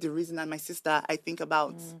only the reason, and my sister I think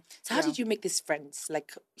about. So how did you make these friends?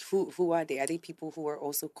 Like who are they? Are they people who are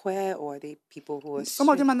also queer, or are they people who are? Some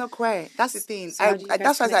of them are not queer. That's the thing. So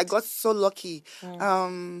that's why I got so lucky.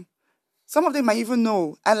 Some of them I even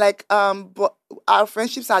know, and like but our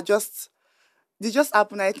friendships are just. They just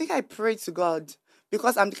happen. I think I pray to God,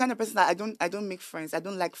 because I'm the kind of person that I don't make friends. I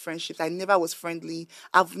don't like friendships. I never was friendly.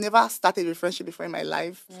 I've never started a friendship before in my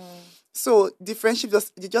life. So the friendship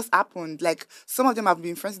just happened. Like some of them I've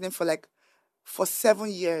been friends with them for 7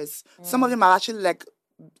 years. Some of them are actually like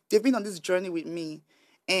they've been on this journey with me.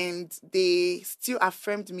 And they still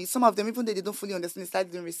affirmed me. Some of them, even though they don't fully understand, they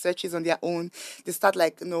start doing researches on their own. They start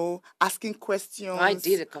asking questions. I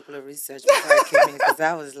did a couple of research before I came in, because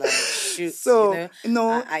I was like, shoot. So,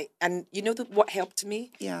 what helped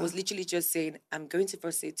me was literally just saying, I'm going to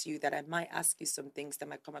first say to you that I might ask you some things that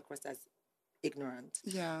might come across as ignorant.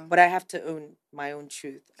 Yeah. But I have to own my own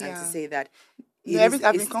truth and to say that I've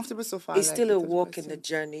been comfortable so far. It's still a walk in the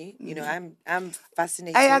journey. I'm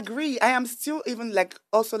fascinated. I agree. I am still even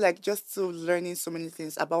also just still learning so many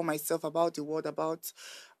things about myself, about the world, about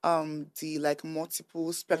the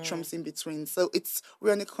multiple spectrums in between. So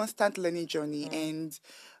we're on a constant learning journey, and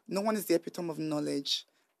no one is the epitome of knowledge.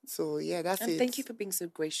 So that's it. And thank you for being so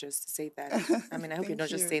gracious to say that. I mean, I hope you're not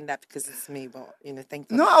just saying that because it's me, but thank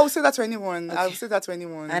you. No, I will say that to anyone. Okay. I will say that to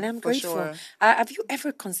anyone. And I'm grateful. Sure. Have you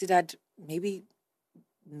ever considered maybe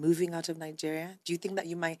moving out of Nigeria? Do you think that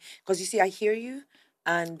you might? Because you see, I hear you,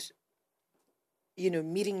 and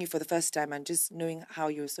meeting you for the first time and just knowing how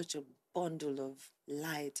you're such a bundle of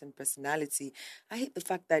light and personality. I hate the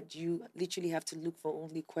fact that you literally have to look for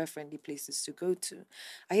only queer-friendly places to go to.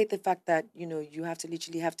 I hate the fact that, you have to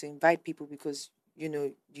literally have to invite people because,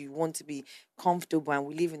 you want to be comfortable, and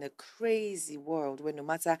we live in a crazy world where no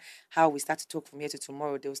matter how we start to talk from here to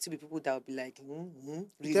tomorrow, there will still be people that will be like,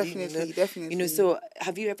 really? Definitely, definitely. So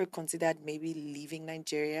have you ever considered maybe leaving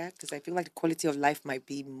Nigeria? Because I feel like the quality of life might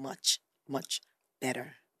be much, much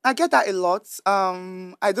better. I get that a lot.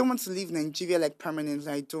 I don't want to leave Nigeria like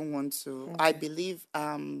permanently. I don't want to. Okay. I believe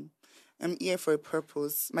I'm here for a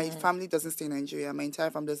purpose. My family doesn't stay in Nigeria. My entire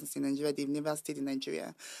family doesn't stay in Nigeria. They've never stayed in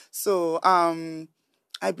Nigeria. So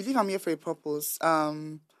I believe I'm here for a purpose.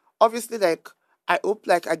 Obviously, like I hope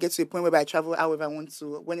like I get to a point where I travel however I want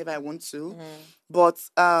to, whenever I want to. But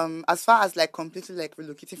as far as like completely like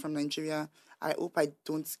relocating from Nigeria, I hope I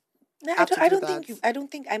don't. No, I don't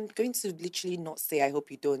think I'm going to literally not say I hope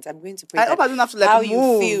you don't. I'm going to pray I hope I don't have to like how move.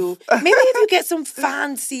 you feel. Maybe if you get some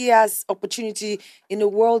fancy ass opportunity in a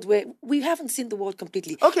world where we haven't seen the world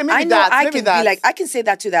completely. Okay, maybe I know that. I maybe can that. be like I can say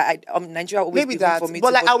that too. That Nigeria always maybe be home that. for me. But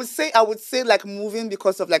to, like I would say like moving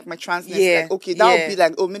because of like my transness. Yeah, Like okay, that would yeah. be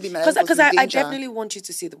like maybe my life was because in I danger. definitely want you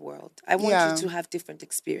to see the world. I want Yeah. you to have different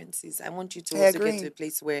experiences. I want you to I also get agree. to a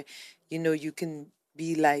place where you can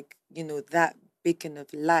be like that beacon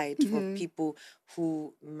of light for people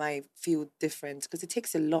who might feel different, because it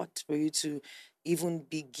takes a lot for you to even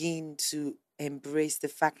begin to embrace the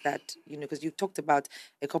fact that because you talked about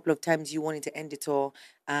a couple of times you wanted to end it all,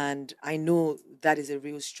 and I know that is a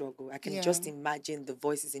real struggle. I can just imagine the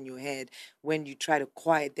voices in your head when you try to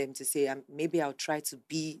quiet them to say maybe I'll try to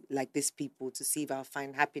be like these people to see if I'll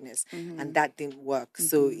find happiness, and that didn't work.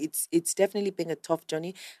 So it's definitely been a tough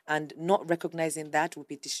journey, and not recognizing that would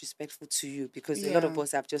be disrespectful to you, because a lot of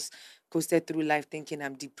us have just coasted through life thinking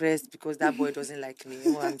I'm depressed because that boy doesn't like me,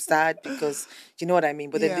 or I'm sad because you know what I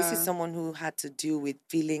mean. But then this is someone who had to deal with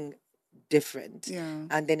feeling different,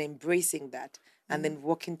 and then embracing that, and then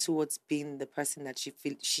working towards being the person that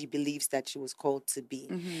she believes that she was called to be.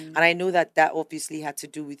 And I know that obviously had to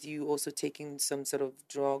do with you also taking some sort of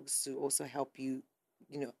drugs to also help you,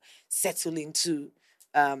 settle into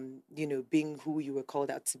being who you were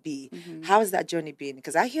called out to be. How has that journey been?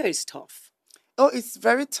 Because I hear it's tough. Oh, it's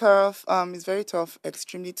very tough. It's very tough,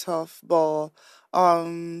 extremely tough. But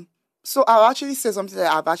so I'll actually say something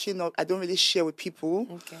that I don't really share with people.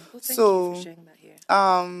 Okay. Well, thank you for sharing that here.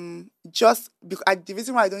 Just because the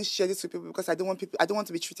reason why I don't share this with people, because I don't want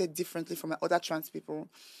to be treated differently from other trans people.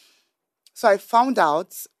 So I found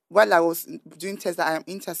out while I was doing tests that I am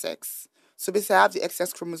intersex. So basically, I have the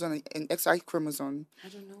XX chromosome and XY chromosome. I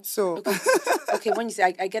don't know. So okay, when you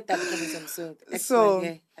say I get that chromosome,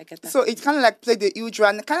 I get that. So it kind of like played the huge role,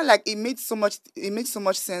 and kind of like it made so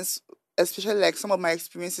much sense, especially like some of my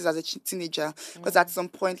experiences as a teenager. Because at some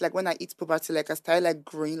point, like when I hit puberty, like I started like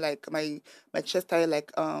growing, like my chest started like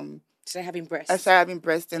started having breasts. I started having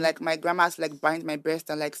breasts, and like my grandma has to like bind my breast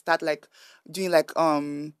and like start like doing like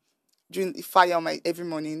doing fire on my every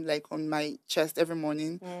morning, like on my chest every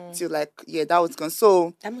morning till like that was gone.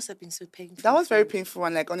 So that must have been so painful. That was very painful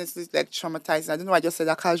and like honestly like traumatizing. I don't know why I just said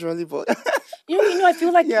that casually, but I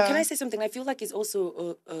feel like can I say something? I feel like it's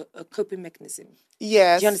also a coping mechanism.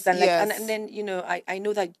 Yes. Do you understand? Like yes. and then I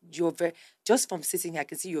know that you're very, just from sitting here I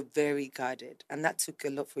can see you're very guarded, and that took a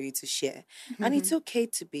lot for you to share. And it's okay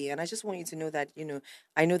to be, and I just want you to know that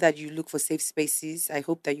I know that you look for safe spaces. I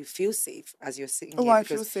hope that you feel safe as you're sitting here. I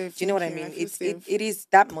feel safe. Do you know what I mean? It is,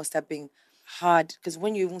 that must have been hard, because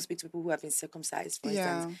when you even speak to people who have been circumcised, for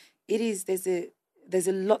instance, there's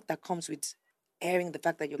a lot that comes with airing the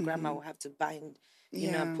fact that your grandma will have to bind,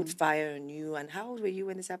 and put fire on you. And how old were you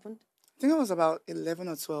when this happened? I think I was about 11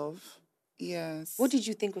 or 12. Yes. What did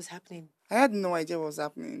you think was happening? I had no idea what was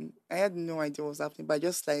happening. But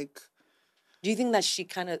just like... Do you think that she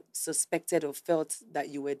kind of suspected or felt that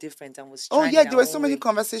you were different and was trying? There were so many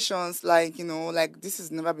conversations, like, like this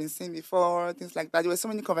has never been seen before, things like that. There were so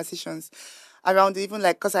many conversations around it, even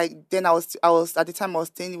like, because I was at the time I was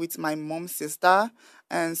staying with my mom's sister,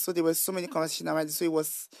 and so there were so many conversations around it. So it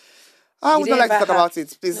was... I would not like to talk about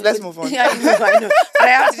it. Please, let's move on. Yeah, I know.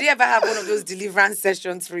 But did you ever have one of those deliverance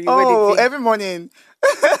sessions for you? Oh, every morning.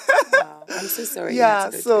 Wow, I'm so sorry.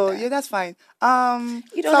 Yeah, that's fine.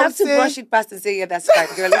 You don't have to brush it past and say, yeah, that's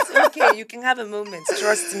fine, girl. It's okay. You can have a moment.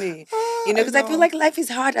 Trust me. Because I feel like life is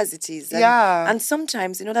hard as it is. And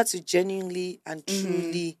sometimes, in order to genuinely and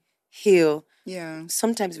truly heal, Yeah.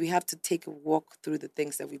 sometimes we have to take a walk through the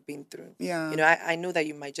things that we've been through. Yeah. You know, I know that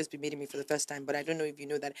you might just be meeting me for the first time, but I don't know if you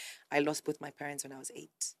know that I lost both my parents when I was 8.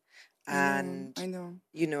 And, I know.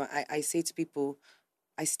 you know, I say to people,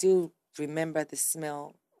 I still remember the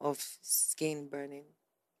smell of skin burning.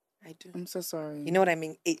 I do. I'm so sorry. You know what I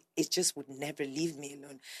mean? It just would never leave me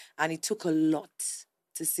alone. And it took a lot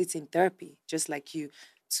to sit in therapy, just like you,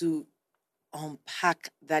 to unpack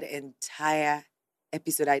that entire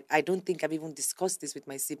episode. I don't think I've even discussed this with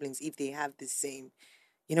my siblings if they have the same.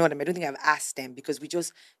 You know what I mean? I don't think I've asked them because we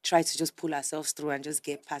just try to just pull ourselves through and just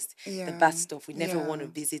get past the bad stuff. We never want to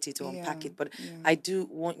visit it or unpack it. But I do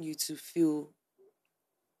want you to feel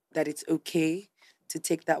that it's okay to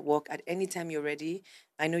take that walk at any time you're ready.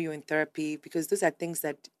 I know you're in therapy because those are things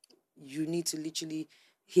that you need to literally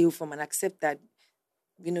heal from and accept that,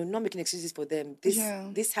 you know, not making excuses for them.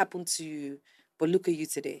 This happened to you, but look at you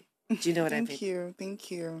today. Do you know what I mean?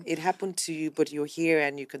 Thank you. It happened to you, but you're here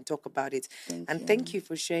and you can talk about it. Thank you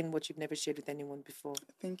for sharing what you've never shared with anyone before.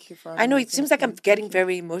 Thank you for I know it seems like I'm getting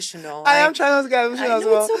very emotional. I am trying not to get emotional as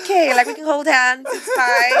well. It's okay. Like we can hold hands. It's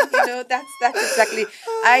fine. You know, that's exactly.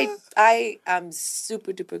 I am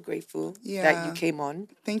super duper grateful that you came on.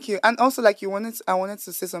 Thank you. And also, like I wanted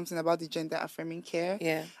to say something about the gender affirming care.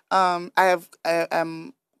 Yeah. I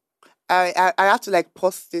had to like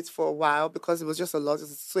post it for a while because it was just a lot. It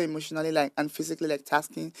was so emotionally like and physically like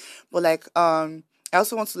tasking. But like I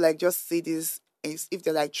also want to like just say this is if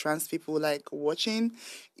they're like trans people like watching,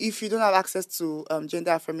 if you don't have access to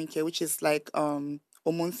gender affirming care, which is like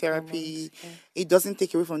hormone therapy, it doesn't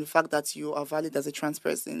take away from the fact that you are valid as a trans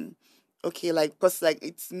person. Okay, like because like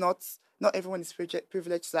it's not everyone is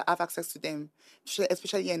privileged to have access to them,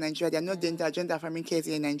 especially here in Nigeria. There are no gender affirming cares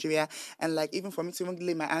here in Nigeria. And like even for me to even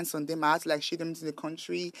lay my hands on them, I had to like ship them into the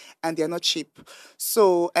country and they're not cheap.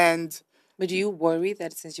 So, but do you worry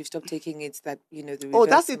that since you've stopped taking it that, you know, the reverse? Oh,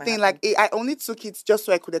 that's the thing. Like I only took it just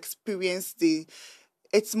so I could experience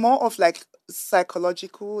it's more of like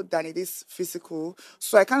psychological than it is physical.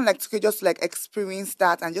 So I kind of like took it just to like experience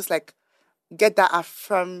that and just like get that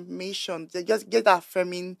affirmation, just get that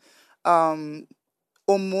affirming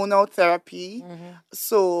hormonal therapy.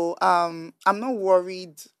 So I'm not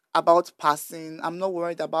worried about passing. I'm not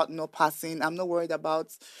worried about not passing. I'm not worried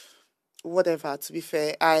about whatever. To be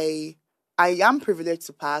fair, I am privileged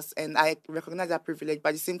to pass and I recognize that privilege, but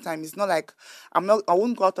at the same time it's not like I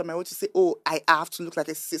won't go out on my way to say, oh, I have to look like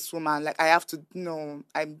a cis woman. Like I have to, no,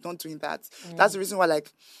 I'm not doing that. That's the reason why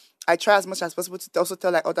like I try as much as possible to also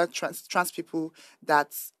tell like other trans people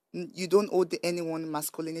that you don't owe anyone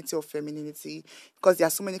masculinity or femininity, because there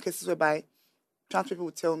are so many cases whereby trans people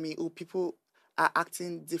will tell me, oh, people are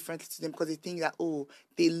acting differently to them because they think that, oh,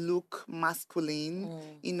 they look masculine.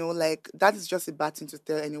 You know, like that is just a bad thing to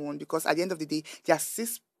tell anyone, because at the end of the day, there are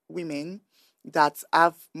cis women that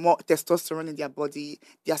have more testosterone in their body.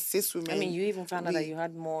 There are cis women. I mean, you even found out that you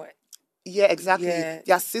had more. Yeah, exactly. Yeah.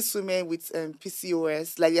 There are cis women with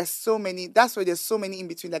PCOS. Like there's so many. That's why there's so many in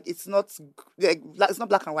between. Like it's not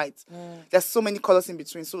black and white. There's so many colors in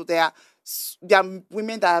between. So there are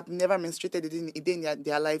women that have never menstruated a day in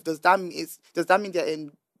their life. Does that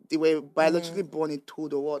mean they were biologically born a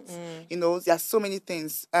toad or what? You know, there's so many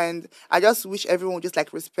things, and I just wish everyone would just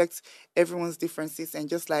like respect everyone's differences and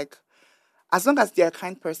just like, as long as they're a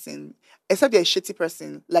kind person, except they're a shitty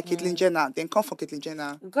person, like Caitlyn Jenner, then come for Caitlyn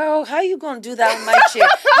Jenner. Girl, how are you going to do that on my chair?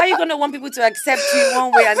 How are you going to want people to accept you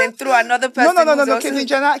one way and then throw another person? No. Caitlyn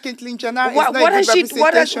Jenner is not a good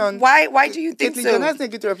representation. Why do you think Caitlyn so? Jenner is not a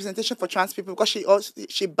good representation for trans people because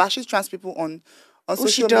she bashes trans people on social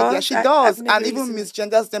she media. does? She does. And even even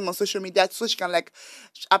misgenders them on social media so she can like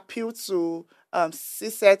appeal to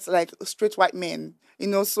cis like straight white men. You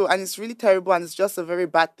know, so, and it's really terrible and it's just a very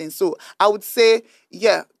bad thing. So I would say,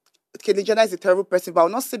 yeah, Caitlyn Jenner is a terrible person, but I will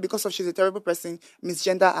not say because she's a terrible person,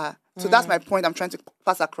 misgender her. So that's my point I'm trying to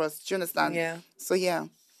pass across. Do you understand? Yeah. So yeah.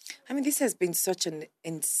 I mean, this has been such an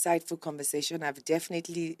insightful conversation. I've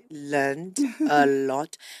definitely learned a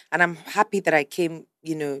lot. And I'm happy that I came,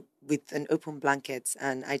 you know, with an open blanket.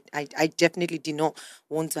 And I definitely did not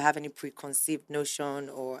want to have any preconceived notion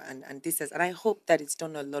and this has, and I hope that it's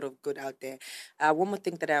done a lot of good out there. One more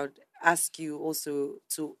thing that I would ask you also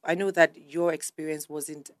I know that your experience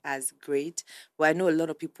wasn't as great, but I know a lot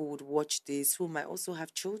of people would watch this who might also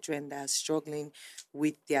have children that are struggling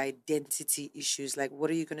with their identity issues. Like, what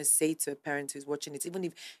are you going to say to a parent who's watching it, even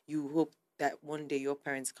if you hope that one day your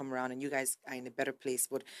parents come around and you guys are in a better place?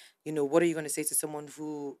 But, you know, what are you going to say to someone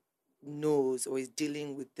who knows or is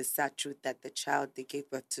dealing with the sad truth that the child they gave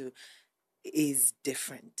birth to is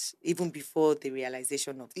different, even before the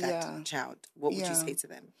realization of that child? What would you say to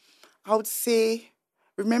them? I would say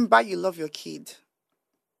remember you love your kid.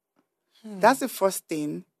 That's the first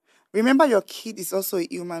thing. Remember your kid is also a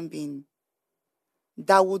human being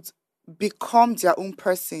that would become their own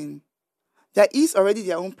person. That is already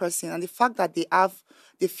their own person. And the fact that they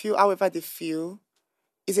feel however they feel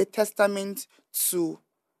is a testament to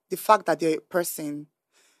the fact that they're a person.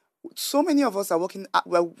 So many of us are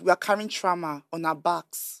we are carrying trauma on our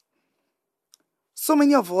backs. So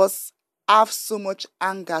many of us have so much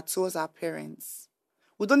anger towards our parents.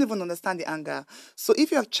 We don't even understand the anger. So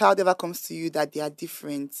if your child ever comes to you that they are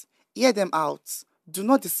different, hear them out. Do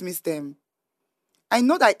not dismiss them. I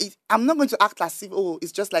know that I'm not going to act as if,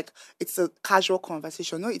 it's just like it's a casual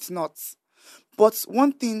conversation. No, it's not. But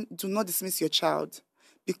one thing, do not dismiss your child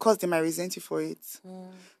because they might resent you for it.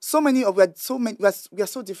 We are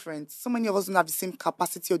so different. So many of us don't have the same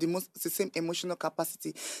capacity or the same emotional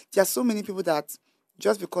capacity. There are so many people that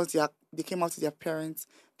just because they came out to their parent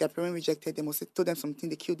rejected them or told them something,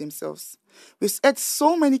 they killed themselves. We've had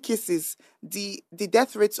so many cases. The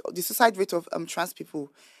death rate, the suicide rate of trans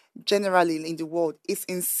people generally in the world is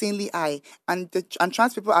insanely high, and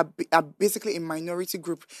trans people are basically a minority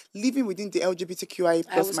group living within the LGBTQIA I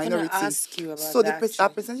plus was minority. going to ask you about So that. our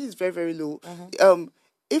percentage is very, very low.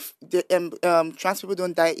 If the trans people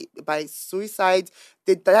don't die by suicide,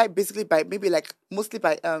 they die basically by mostly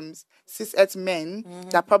by cis men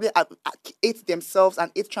that probably hate themselves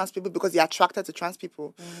and hate trans people because they're attracted to trans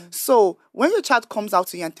people. So when your child comes out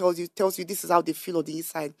to you and tells you this is how they feel on the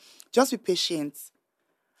inside, just be patient.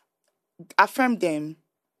 Affirm them.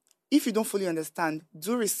 If you don't fully understand,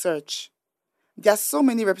 do research. There are so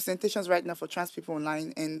many representations right now for trans people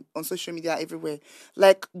online and on social media everywhere.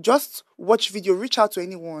 Like, just watch video, reach out to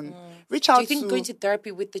anyone. Reach out to... Do you think going to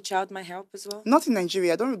therapy with the child might help as well? Not in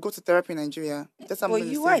Nigeria. I don't go to therapy in Nigeria. That's what I'm going to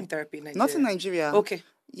say. You are in therapy in Nigeria. Not in Nigeria. Okay.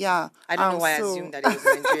 Yeah. I don't know why I assumed that it was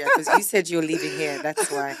in Nigeria because you said you're leaving here.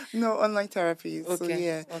 That's why. No, online therapy. Okay. So,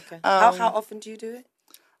 yeah. Okay. How often do you do it?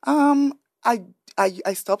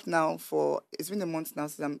 I stopped now it's been a month now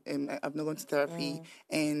since I've not gone to therapy,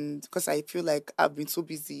 and because I feel like I've been so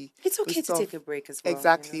busy. It's okay to take a break as well.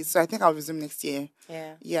 Exactly. You know? So I think I'll resume next year.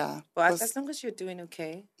 Yeah. Yeah. But as long as you're doing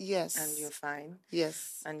okay. Yes. And you're fine.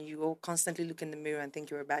 Yes. And you all constantly look in the mirror and think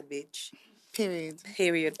you're a bad bitch.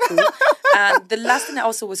 Period. Cool. And the last thing I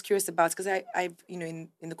also was curious about, because I in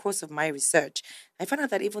the course of my research, I found out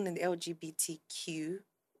that even in the LGBTQ,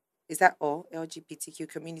 is that all? LGBTQ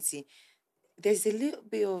community, there's a little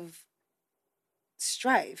bit of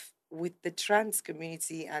strife with the trans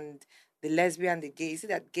community and the lesbian, the gay. You see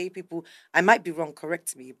that gay people, I might be wrong,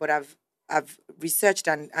 correct me, but I've researched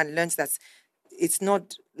and learned that it's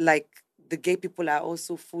not like the gay people are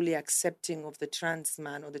also fully accepting of the trans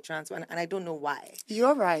man or the trans one, and I don't know why.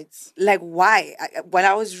 You're right. Like, why? When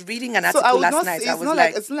I was reading an article last night, I was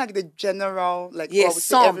like... It's not like the general,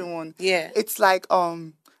 everyone. Yeah. It's like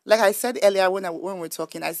I said earlier when we were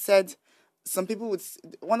talking, I said... Some people would...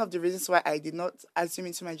 One of the reasons why I did not assume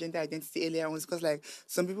into my gender identity earlier was because,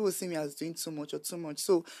 some people would see me as doing too much or too much.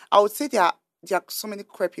 So I would say there are so many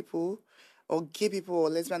queer people or gay people or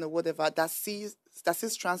lesbian or whatever that sees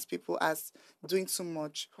trans people as doing too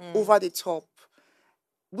much, over the top,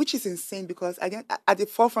 which is insane because at the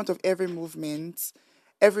forefront of every movement,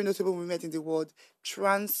 every notable movement in the world,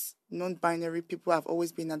 trans, non-binary people have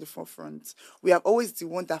always been at the forefront. We are always the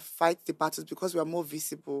one that fights the battles because we are more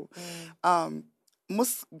visible.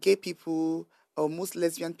 Most gay people or most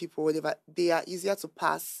lesbian people, whatever, they are easier to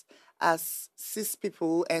pass as cis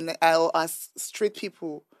people and or as straight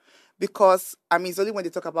people. Because, it's only when they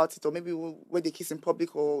talk about it or maybe when they kiss in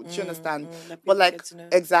public do you understand? But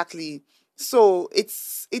exactly. So it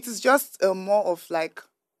is just more of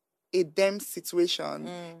a them situation.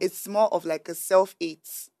 It's more of a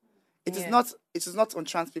self-hate. It is not on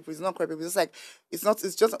trans people, it's not queer people. It's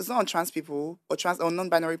not on trans people or trans or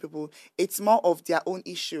non-binary people. It's more of their own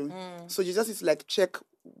issue. So you just need to check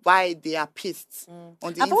why they are pissed on the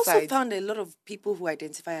inside. I've also found a lot of people who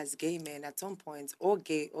identify as gay men at some point, or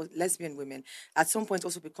gay or lesbian women at some point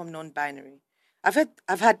also become non-binary. I've had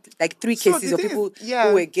 3 cases of people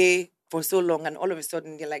who were gay for so long, and all of a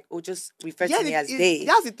sudden they're like, just refer to me as they.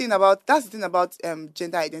 That's the thing about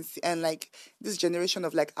gender identity and this generation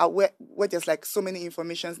of where there's so many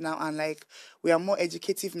informations now, and we are more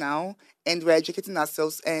educative now, and we're educating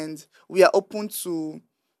ourselves, and we are open to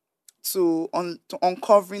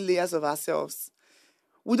uncovering layers of ourselves.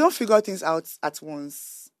 We don't figure things out at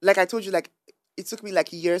once. Like I told you, it took me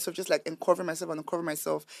years of just uncovering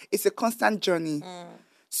myself. It's a constant journey.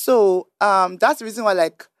 So that's the reason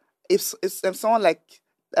why if someone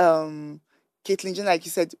Caitlyn Jenner, like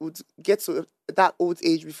you said, would get to that old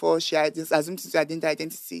age before she assumed to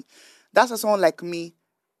identity, that's why someone like me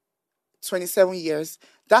 27 years.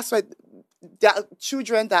 That's why there are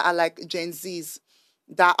children that are like Gen Zs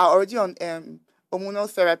that are already on hormonal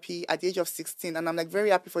therapy at the age of 16, and I'm like very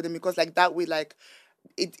happy for them because like that way like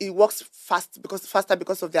it works faster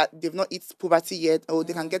because of that they've not hit puberty yet, or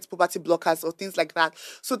they can get puberty blockers or things like that.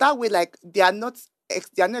 So that way like they are not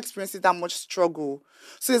experiencing that much struggle.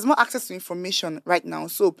 So there's more access to information right now.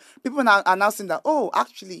 So people now are now saying that, oh,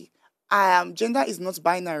 actually, gender is not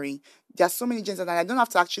binary. There are so many genders, and I don't have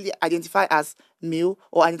to actually identify as male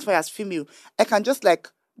or identify as female. I can just like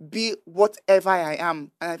be whatever I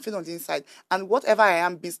am, and I feel on the inside. And whatever I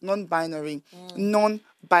am is non-binary,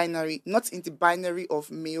 not in the binary of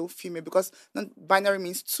male, female, because non-binary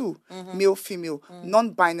means two, male, female,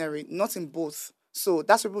 non-binary, not in both. So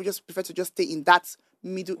that's why people just prefer to just stay in that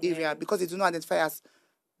middle area because they do not identify as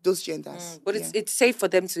those genders. But it's safe for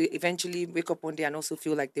them to eventually wake up one day and also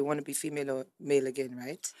feel like they want to be female or male again,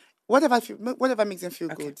 right? Whatever makes them feel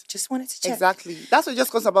good. Just wanted to check. Exactly. That's what it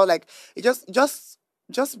just comes about. Like it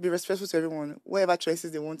just be respectful to everyone, whatever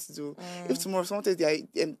choices they want to do. If tomorrow someone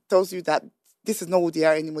tells you that this is not who they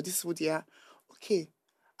are anymore, this is who they are, okay.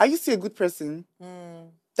 Are you still a good person?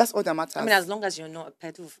 That's all that matters. I mean, as long as you're not a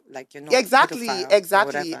pedophile, like you're not exactly.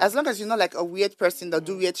 pedophile As long as you're not like a weird person that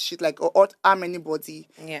do weird shit, like or harm anybody,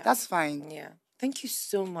 that's fine. Yeah. Thank you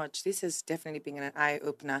so much. This has definitely been an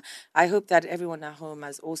eye-opener. I hope that everyone at home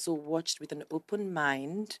has also watched with an open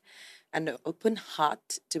mind and an open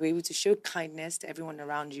heart to be able to show kindness to everyone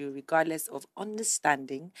around you, regardless of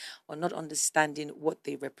understanding or not understanding what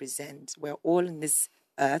they represent. We're all in this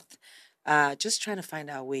earth, just trying to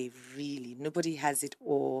find our way, really. Nobody has it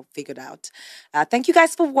all figured out. Thank you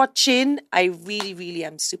guys for watching. I really, really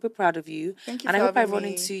am super proud of you. Thank you and for I hope I having run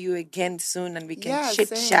me. into you again soon and we can Yeah,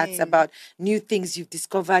 chit-chat same. about new things you've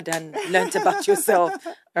discovered and learnt about yourself.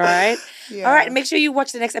 All right? Yeah. All right, make sure you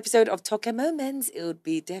watch the next episode of Talker Moments. It would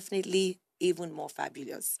be definitely even more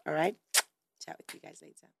fabulous. All right? Chat with you guys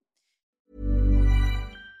later.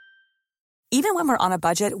 Even when we're on a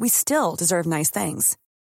budget, we still deserve nice things.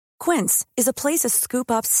 Quince is a place to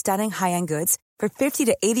scoop up stunning high-end goods for 50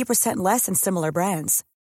 to 80% less than similar brands.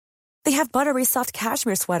 They have buttery soft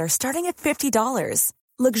cashmere sweaters starting at $50,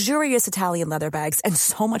 luxurious Italian leather bags, and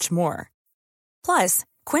so much more. Plus,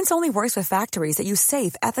 Quince only works with factories that use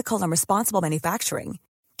safe, ethical, and responsible manufacturing.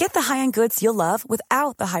 Get the high-end goods you'll love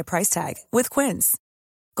without the high price tag with Quince.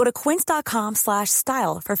 Go to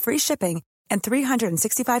quince.com/style for free shipping and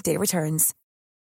 365-day returns.